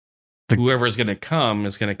 So whoever is going to come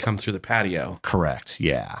through the patio. Correct.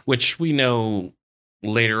 Yeah. Which we know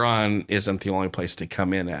later on isn't the only place to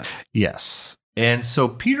come in at. Yes. And so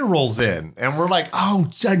Peter rolls in and we're like, oh,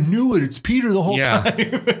 I knew it. It's Peter the whole time,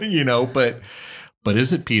 but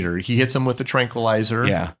is it Peter? He hits him with a tranquilizer.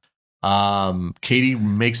 Yeah. Katie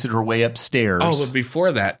makes it her way upstairs. Oh, but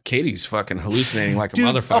before that, Katie's fucking hallucinating like a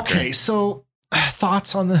motherfucker. Okay. So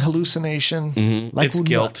thoughts on the hallucination? Mm-hmm. Like it's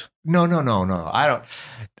guilt. No.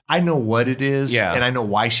 I know what it is, and I know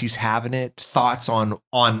why she's having it. Thoughts on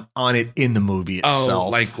it in the movie itself. Oh,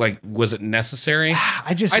 like was it necessary?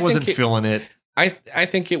 I wasn't feeling it. I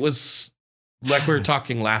think it was like we were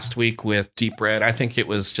talking last week with Deep Red. I think it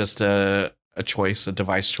was just a choice, a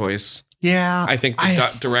device choice. Yeah, I think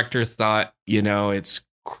the director thought it's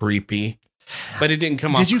creepy, but it didn't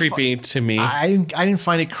come off creepy to me. I didn't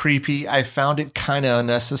find it creepy. I found it kind of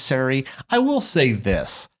unnecessary. I will say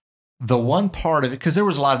this. The one part of it, because there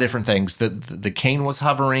was a lot of different things. The cane was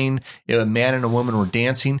hovering. A man and a woman were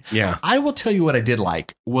dancing. Yeah. I will tell you what I did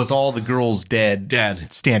like was all the girls dead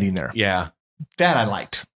standing there. Yeah. That I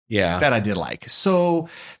liked. Yeah. That I did like. So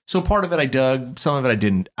part of it I dug. Some of it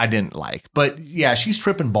I didn't like. But yeah, she's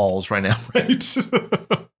tripping balls right now, right?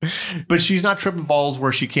 But she's not tripping balls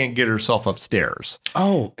where she can't get herself upstairs.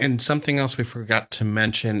 Oh, and something else we forgot to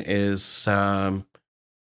mention is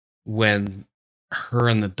when her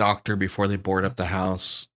and the doctor, before they board up the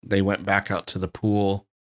house, they went back out to the pool,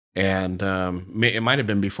 and it might have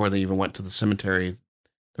been before they even went to the cemetery.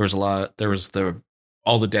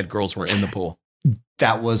 All the dead girls were in the pool.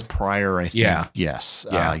 That was prior, I think. Yeah. Yes.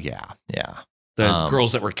 Yeah. The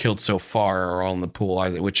girls that were killed so far are all in the pool,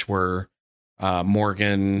 which were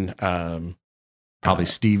Morgan, probably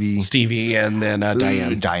Stevie, and then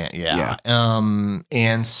Diane. Yeah.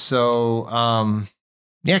 And so,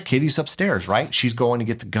 Katie's upstairs, right? She's going to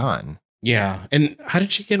get the gun. Yeah. And how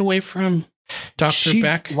did she get away from Dr.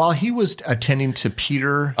 Beck? While he was attending to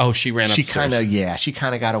Peter. Oh, she ran upstairs. She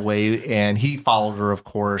kind of got away, and he followed her, of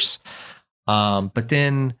course. But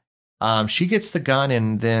then she gets the gun,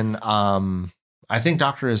 and then I think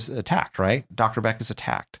Doctor is attacked, right? Dr. Beck is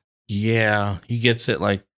attacked. Yeah. He gets it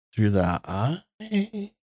like through the eye.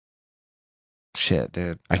 Shit,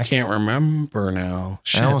 dude. I can't remember now.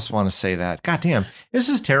 Shit. I almost want to say that. God damn. This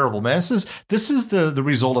is terrible, man. This is the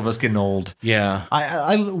result of us getting old. Yeah.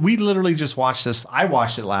 We literally just watched this. I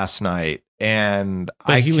watched it last night, and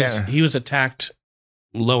he was attacked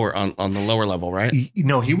lower on the lower level, right?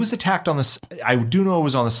 No, he was attacked on this. I do know it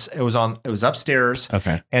was upstairs.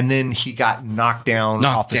 Okay. And then he got knocked down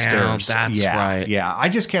off the stairs. That's right. Yeah. I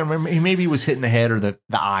just can't remember. Maybe he was hit in the head or the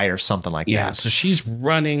eye or something like that. Yeah. So she's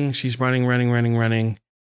running.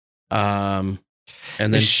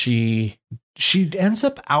 And then she ends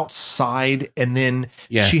up outside, and then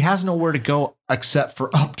she has nowhere to go except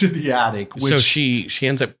for up to the attic. So she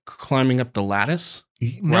ends up climbing up the lattice.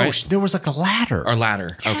 No, right? there was like a ladder. Or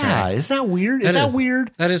ladder. Yeah, Okay. is that weird? Is that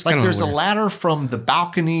weird? That is like kind of there's weird. a ladder from the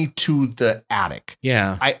balcony to the attic.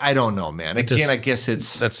 Yeah. I don't know, man. Again, I guess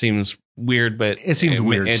that seems weird, but it seems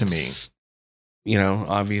weird to me. You know,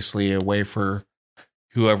 obviously a way for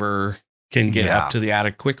whoever can get up to the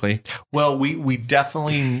attic quickly. Well, we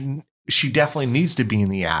definitely, she definitely needs to be in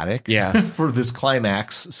the attic for this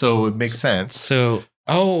climax. So it makes sense. So,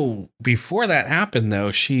 before that happened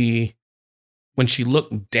though, when she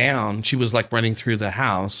looked down, she was like running through the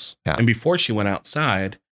house. Yeah. And before she went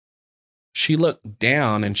outside, she looked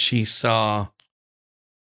down and she saw,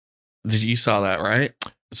 you saw that, right?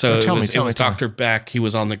 So it was Dr. Beck. He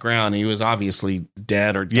was on the ground. He was obviously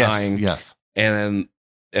dead or dying. Yes. And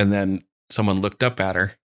then someone looked up at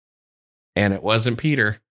her and it wasn't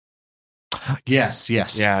Peter. Yes.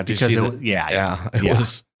 Yeah. Because it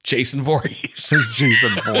was Jason Voorhees. It's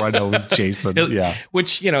Jason Voorhees. I know it was Jason. Yeah.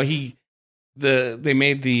 Which, you know, they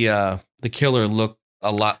made the killer look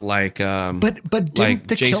a lot like, but like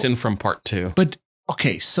Jason from Part 2. But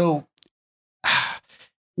okay. So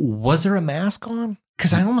was there a mask on?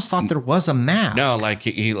 Because I almost thought there was a mask. No, like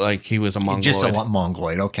he was a mongoloid. Just a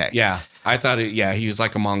mongoloid. Okay. Yeah, I thought he was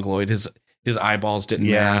like a mongoloid. His eyeballs didn't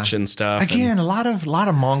match and stuff. Again, a lot of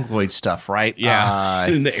mongoloid stuff, right? Yeah,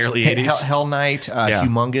 in the early 80s. Hell Knight,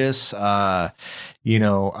 Humongous.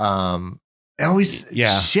 Always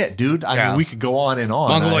shit, dude. I mean, we could go on and on.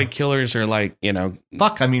 Mongoloid killers are like, you know,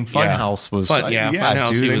 fuck. I mean, Funhouse was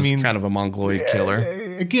Funhouse. Dude, he was kind of a mongoloid killer.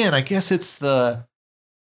 Again, I guess it's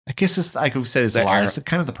like we said, it's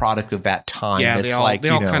kind of the product of that time. Yeah, they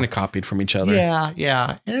all kind of copied from each other.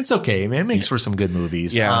 Yeah, and it's okay, man. It makes for some good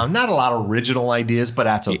movies. Yeah, not a lot of original ideas, but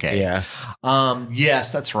that's okay. Yeah.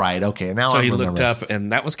 Yes, that's right. Okay, now so he looked up,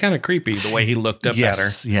 and that was kind of creepy the way he looked up at her.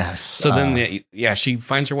 Yes. So then, she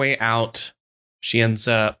finds her way out. She ends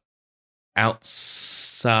up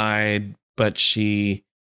outside, but she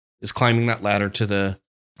is climbing that ladder to the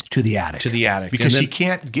attic. Because she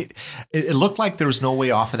can't get, it looked like there was no way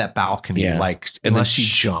off of that balcony, unless she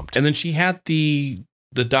jumped. And then she had the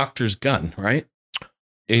doctor's gun, right?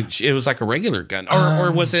 It was like a regular gun. Or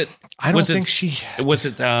was it? I don't think she... Was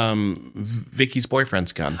it Vicky's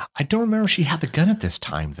boyfriend's gun? I don't remember if she had the gun at this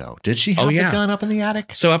time, though. Did she have the gun up in the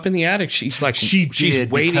attic? So up in the attic, she's like... She's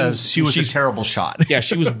waiting because she was a terrible shot. Yeah,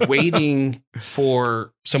 she was waiting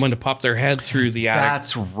for someone to pop their head through the attic.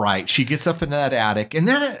 That's right. She gets up in that attic. And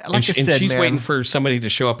then, I said, she's waiting for somebody to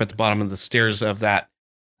show up at the bottom of the stairs of that,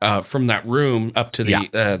 from that room up to the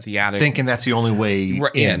attic. Thinking that's the only way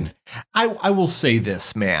in. I will say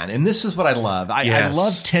this, man, and this is what I love. I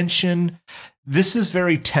love tension. This is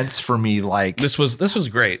very tense for me. Like this was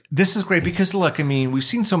great. This is great because look, I mean, we've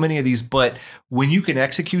seen so many of these, but when you can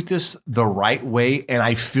execute this the right way, and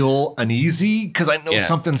I feel uneasy because I know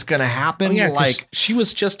something's going to happen. Like she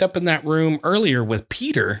was just up in that room earlier with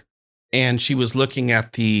Peter, and she was looking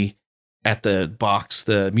at the box,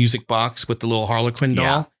 the music box with the little Harlequin doll.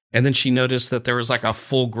 Yeah. And then she noticed that there was like a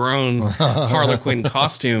full grown Harlequin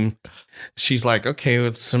costume. She's like, okay,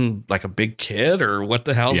 it's some like a big kid or what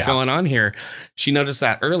the hell's going on here? She noticed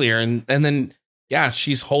that earlier. And then,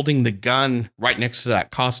 she's holding the gun right next to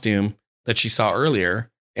that costume that she saw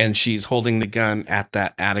earlier. And she's holding the gun at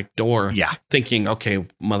that attic door. Yeah. Thinking, okay,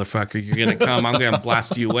 motherfucker, you're going to come. I'm going to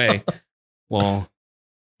blast you away. Well.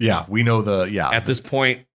 Yeah, we know At this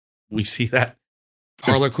point, we see that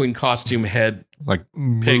Harlequin costume head like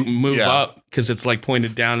move up because it's like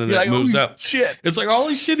pointed down and it moves up. Shit. It's like,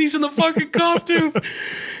 holy shit, he's in the fucking costume.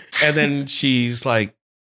 And then she's like,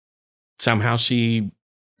 somehow she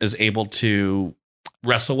is able to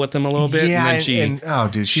wrestle with him a little bit. Yeah, and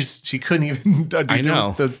then she couldn't even. I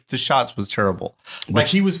know the shots was terrible. Like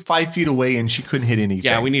he was 5 feet away and she couldn't hit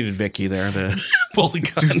anything. Yeah, we needed Vicky there to pull the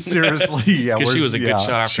gun. Dude, seriously, because she was a good shot.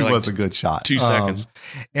 After she was a good shot. 2 seconds,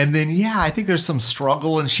 and then I think there's some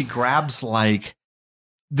struggle, and she grabs like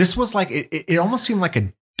this was like it almost seemed like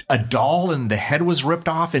a doll, and the head was ripped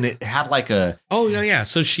off, and it had like a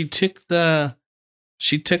So she took the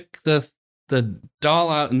doll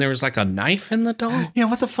out, and there was like a knife in the doll. Yeah,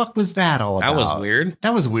 what the fuck was that all about? That was weird.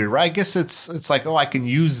 That was weird, right? I guess it's like, I can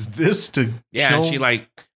use this to kill. And she like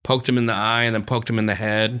poked him in the eye and then poked him in the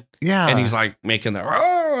head. Yeah, and he's like making the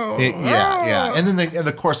and then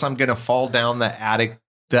of course I'm gonna fall down the attic,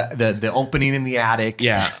 the opening in the attic.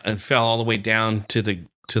 Yeah, and fell all the way down to the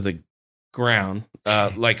ground,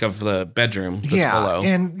 like of the bedroom that's below.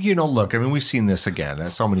 And look, I mean, we've seen this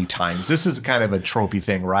again so many times. This is kind of a tropey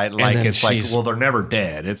thing, right? Like it's like, well, they're never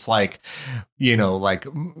dead. It's like, like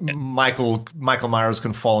Michael Myers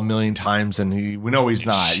can fall a million times and we know he's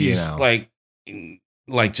not. She's like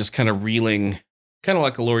just kind of reeling kind of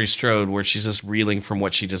like a Laurie Strode, where she's just reeling from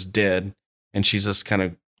what she just did, and she's just kind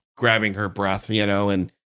of grabbing her breath,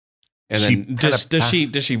 and then does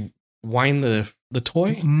she wind the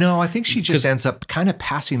toy? No, I think she just ends up kind of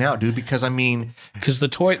passing out, dude. Because because the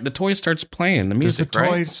toy starts playing the music. Does the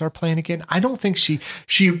toy start playing again? I don't think she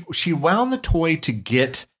wound the toy to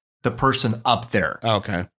get the person up there.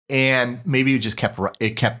 Okay. And maybe it just kept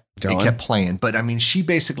playing. But she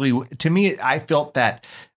basically, to me, I felt that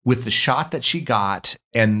with the shot that she got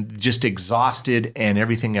and just exhausted and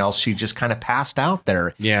everything else, she just kind of passed out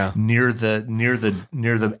there. Yeah. Near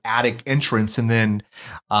the attic entrance. And then,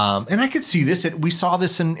 and I could see this, we saw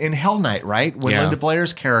this in Hell Night, right? When Linda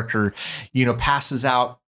Blair's character, passes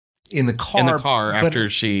out in the car after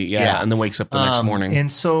she, and then wakes up the next morning.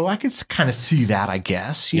 And so I could kind of see that, I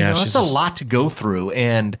guess, it's a lot to go through.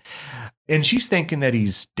 And she's thinking that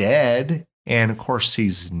he's dead. And of course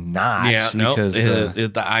he's not. Yeah, because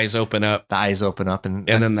the eyes open up. The eyes open up, and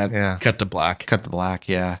then that cut to black. Cut to black,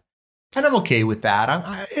 yeah. And I'm okay with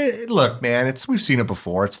that. Look, man, we've seen it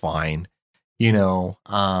before. It's fine. I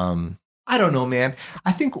don't know, man.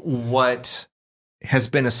 I think what has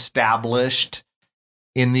been established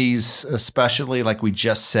in these, especially like we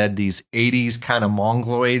just said, these 80s kind of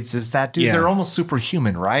mongoloids, is that, dude, they're almost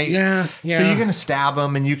superhuman, right? Yeah. So you're going to stab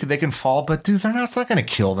them and they can fall, but dude, it's not going to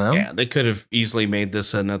kill them. Yeah. They could have easily made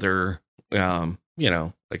this another,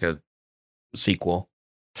 like a sequel.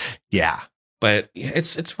 Yeah. But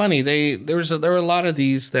it's funny. There were a lot of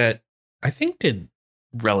these that I think did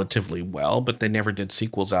relatively well, but they never did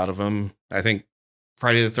sequels out of them. I think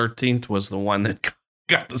Friday the 13th was the one that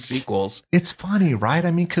got the sequels. It's funny, right?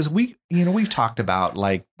 Because we've talked about,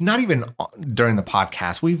 like, not even during the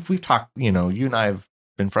podcast, we've talked, you and I have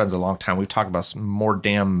been friends a long time. We've talked about some more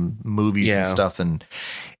damn movies and stuff. And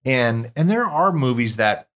there are movies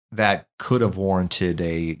that could have warranted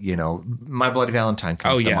a, My Bloody Valentine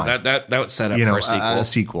comes to mind. That would set up for a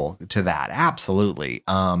sequel to that. Absolutely.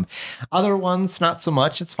 Other ones, not so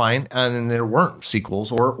much. It's fine. And then there weren't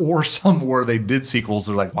sequels or some where they did sequels.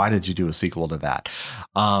 They're like, why did you do a sequel to that?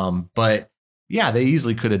 But yeah, they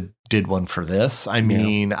easily could have did one for this.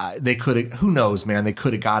 They could have, who knows, man, they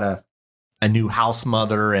could have got a new house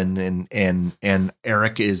mother and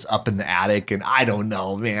Eric is up in the attic, and I don't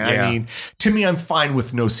know, man. Yeah. To me, I'm fine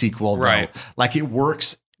with no sequel, though. Right. Like, it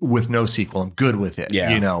works with no sequel. I'm good with it.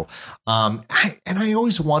 Yeah. I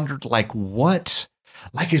always wondered, like,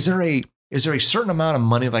 is there a certain amount of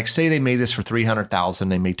money? Like, say they made this for $300,000,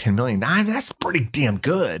 they made $10 million. That's pretty damn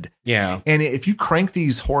good. Yeah. And if you crank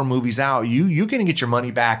these horror movies out, you're going to get your money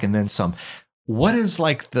back and then some. What is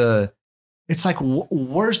it's like,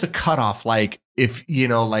 where's the cutoff? Like, if,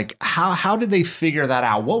 how did they figure that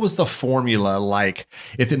out? What was the formula? Like,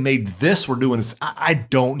 if it made this, we're doing this. I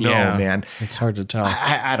don't know, man. It's hard to tell.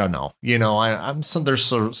 I don't know.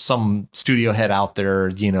 There's some studio head out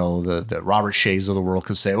there, the Robert Shays of the world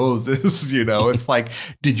could say, oh, is this, it's like,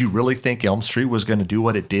 did you really think Elm Street was going to do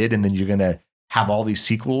what it did? And then you're going to have all these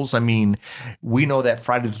sequels? We know that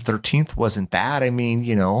Friday the 13th wasn't that.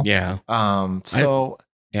 Yeah.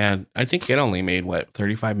 And I think it only made,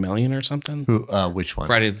 $35 million or something? Which one?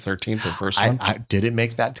 Friday the 13th, the first one. Did it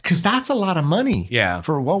make that? Because that's a lot of money. Yeah.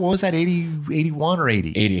 For what was that, 81 or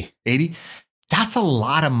 80? 80. 80? That's a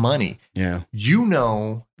lot of money. Yeah.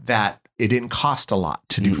 That it didn't cost a lot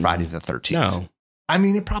to do Friday the 13th. No.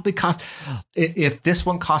 It probably cost, if this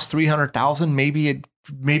one cost $300,000, maybe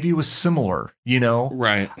it was similar,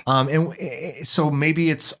 Right. And so maybe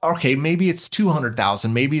it's okay. Maybe it's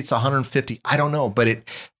 200,000. Maybe it's 150. I don't know. But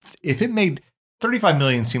if it made 35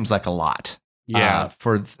 million, seems like a lot. Yeah.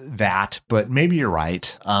 For that. But maybe you're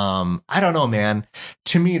right. I don't know, man.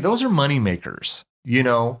 To me, those are money makers.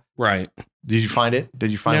 Right. Did you find it?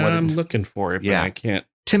 Did you find what? I'm looking for it, but I can't.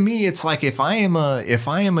 To me, it's like, if I am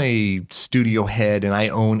a studio head and I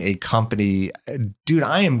own a company, dude,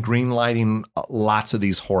 I am greenlighting lots of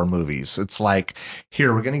these horror movies. It's like,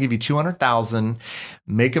 here, we're going to give you 200,000,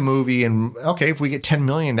 make a movie, and okay, if we get 10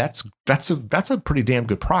 million, that's a pretty damn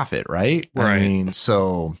good profit, right? Right. And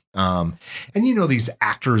these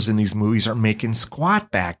actors in these movies are making squat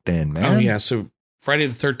back then, man. Oh yeah, so Friday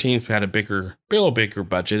the 13th had a little bigger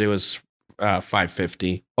budget. It was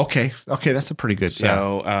 $550. Okay, that's a pretty good.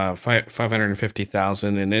 So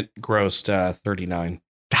 $550,000, and it grossed 39.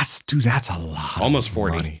 That's a lot. Almost of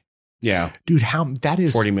 40. Money. Yeah, dude, that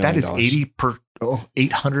is $40 million. That is 80 per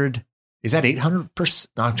 800. Is that 800%?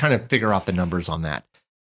 No, I'm trying to figure out the numbers on that.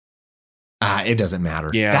 It doesn't matter.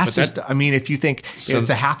 Yeah, that's just. If you think it's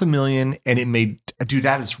 $500,000 and it made dude,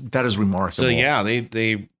 that is remarkable. So yeah,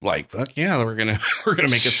 they like, fuck yeah, we're gonna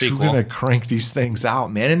make a sequel. We're gonna crank these things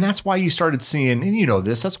out, man. And that's why you started seeing, and you know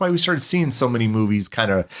this, that's why we started seeing so many movies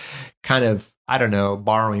kind of, I don't know,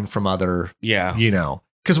 borrowing from other, you know.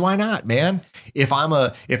 Because why not, man? If I'm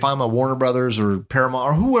a Warner Brothers or Paramount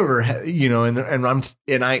or whoever, you know, and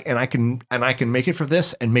I can make it for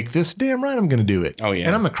this and make this damn right, I'm going to do it. Oh yeah,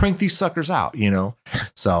 and I'm going to crank these suckers out, you know.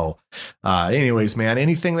 So, anyways, man,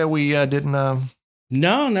 anything that we didn't?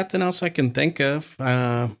 No, nothing else I can think of.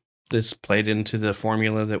 This played into the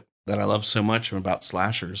formula that I love so much about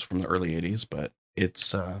slashers from the early '80s, but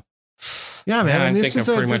it's. Yeah, man. I think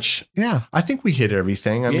I'm pretty much. Yeah, I think we hit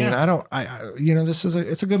everything. I mean, you know,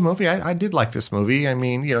 it's a good movie. I did like this movie. I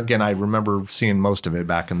mean, you know, again, I remember seeing most of it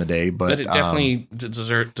back in the day, but it definitely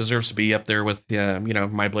deserves to be up there with, you know,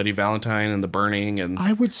 My Bloody Valentine and The Burning, and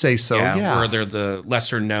I would say so. Yeah, where they're the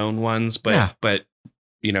lesser known ones, but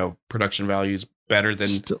you know, production values better than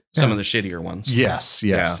some of the shittier ones. Yes,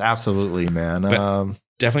 absolutely, man. But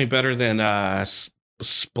definitely better than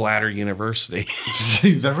Splatter University.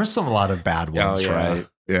 There were a lot of bad ones, right?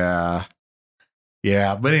 Yeah.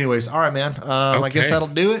 But anyways, all right, man. I guess that'll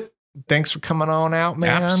do it. Thanks for coming on out,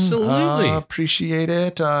 man. Absolutely. Appreciate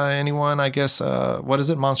it. Anyone, I guess, what is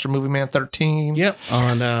it? Monster Movie Man 13? Yep.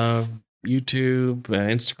 On YouTube,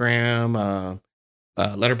 Instagram,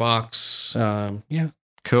 Letterboxd. Yeah.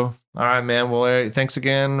 Cool. All right, man. Well, thanks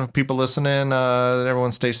again, people listening.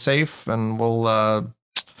 Everyone stay safe, and we'll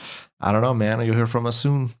I don't know, man. You'll hear from us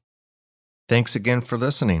soon. Thanks again for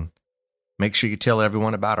listening. Make sure you tell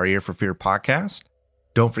everyone about our Ear for Fear podcast.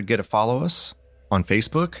 Don't forget to follow us on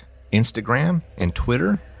Facebook, Instagram, and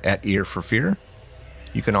Twitter at Ear for Fear.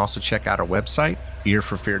 You can also check out our website,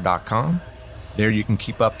 earforfear.com. There you can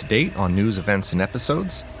keep up to date on news, events, and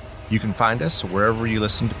episodes. You can find us wherever you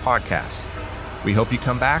listen to podcasts. We hope you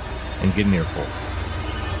come back and get an earful.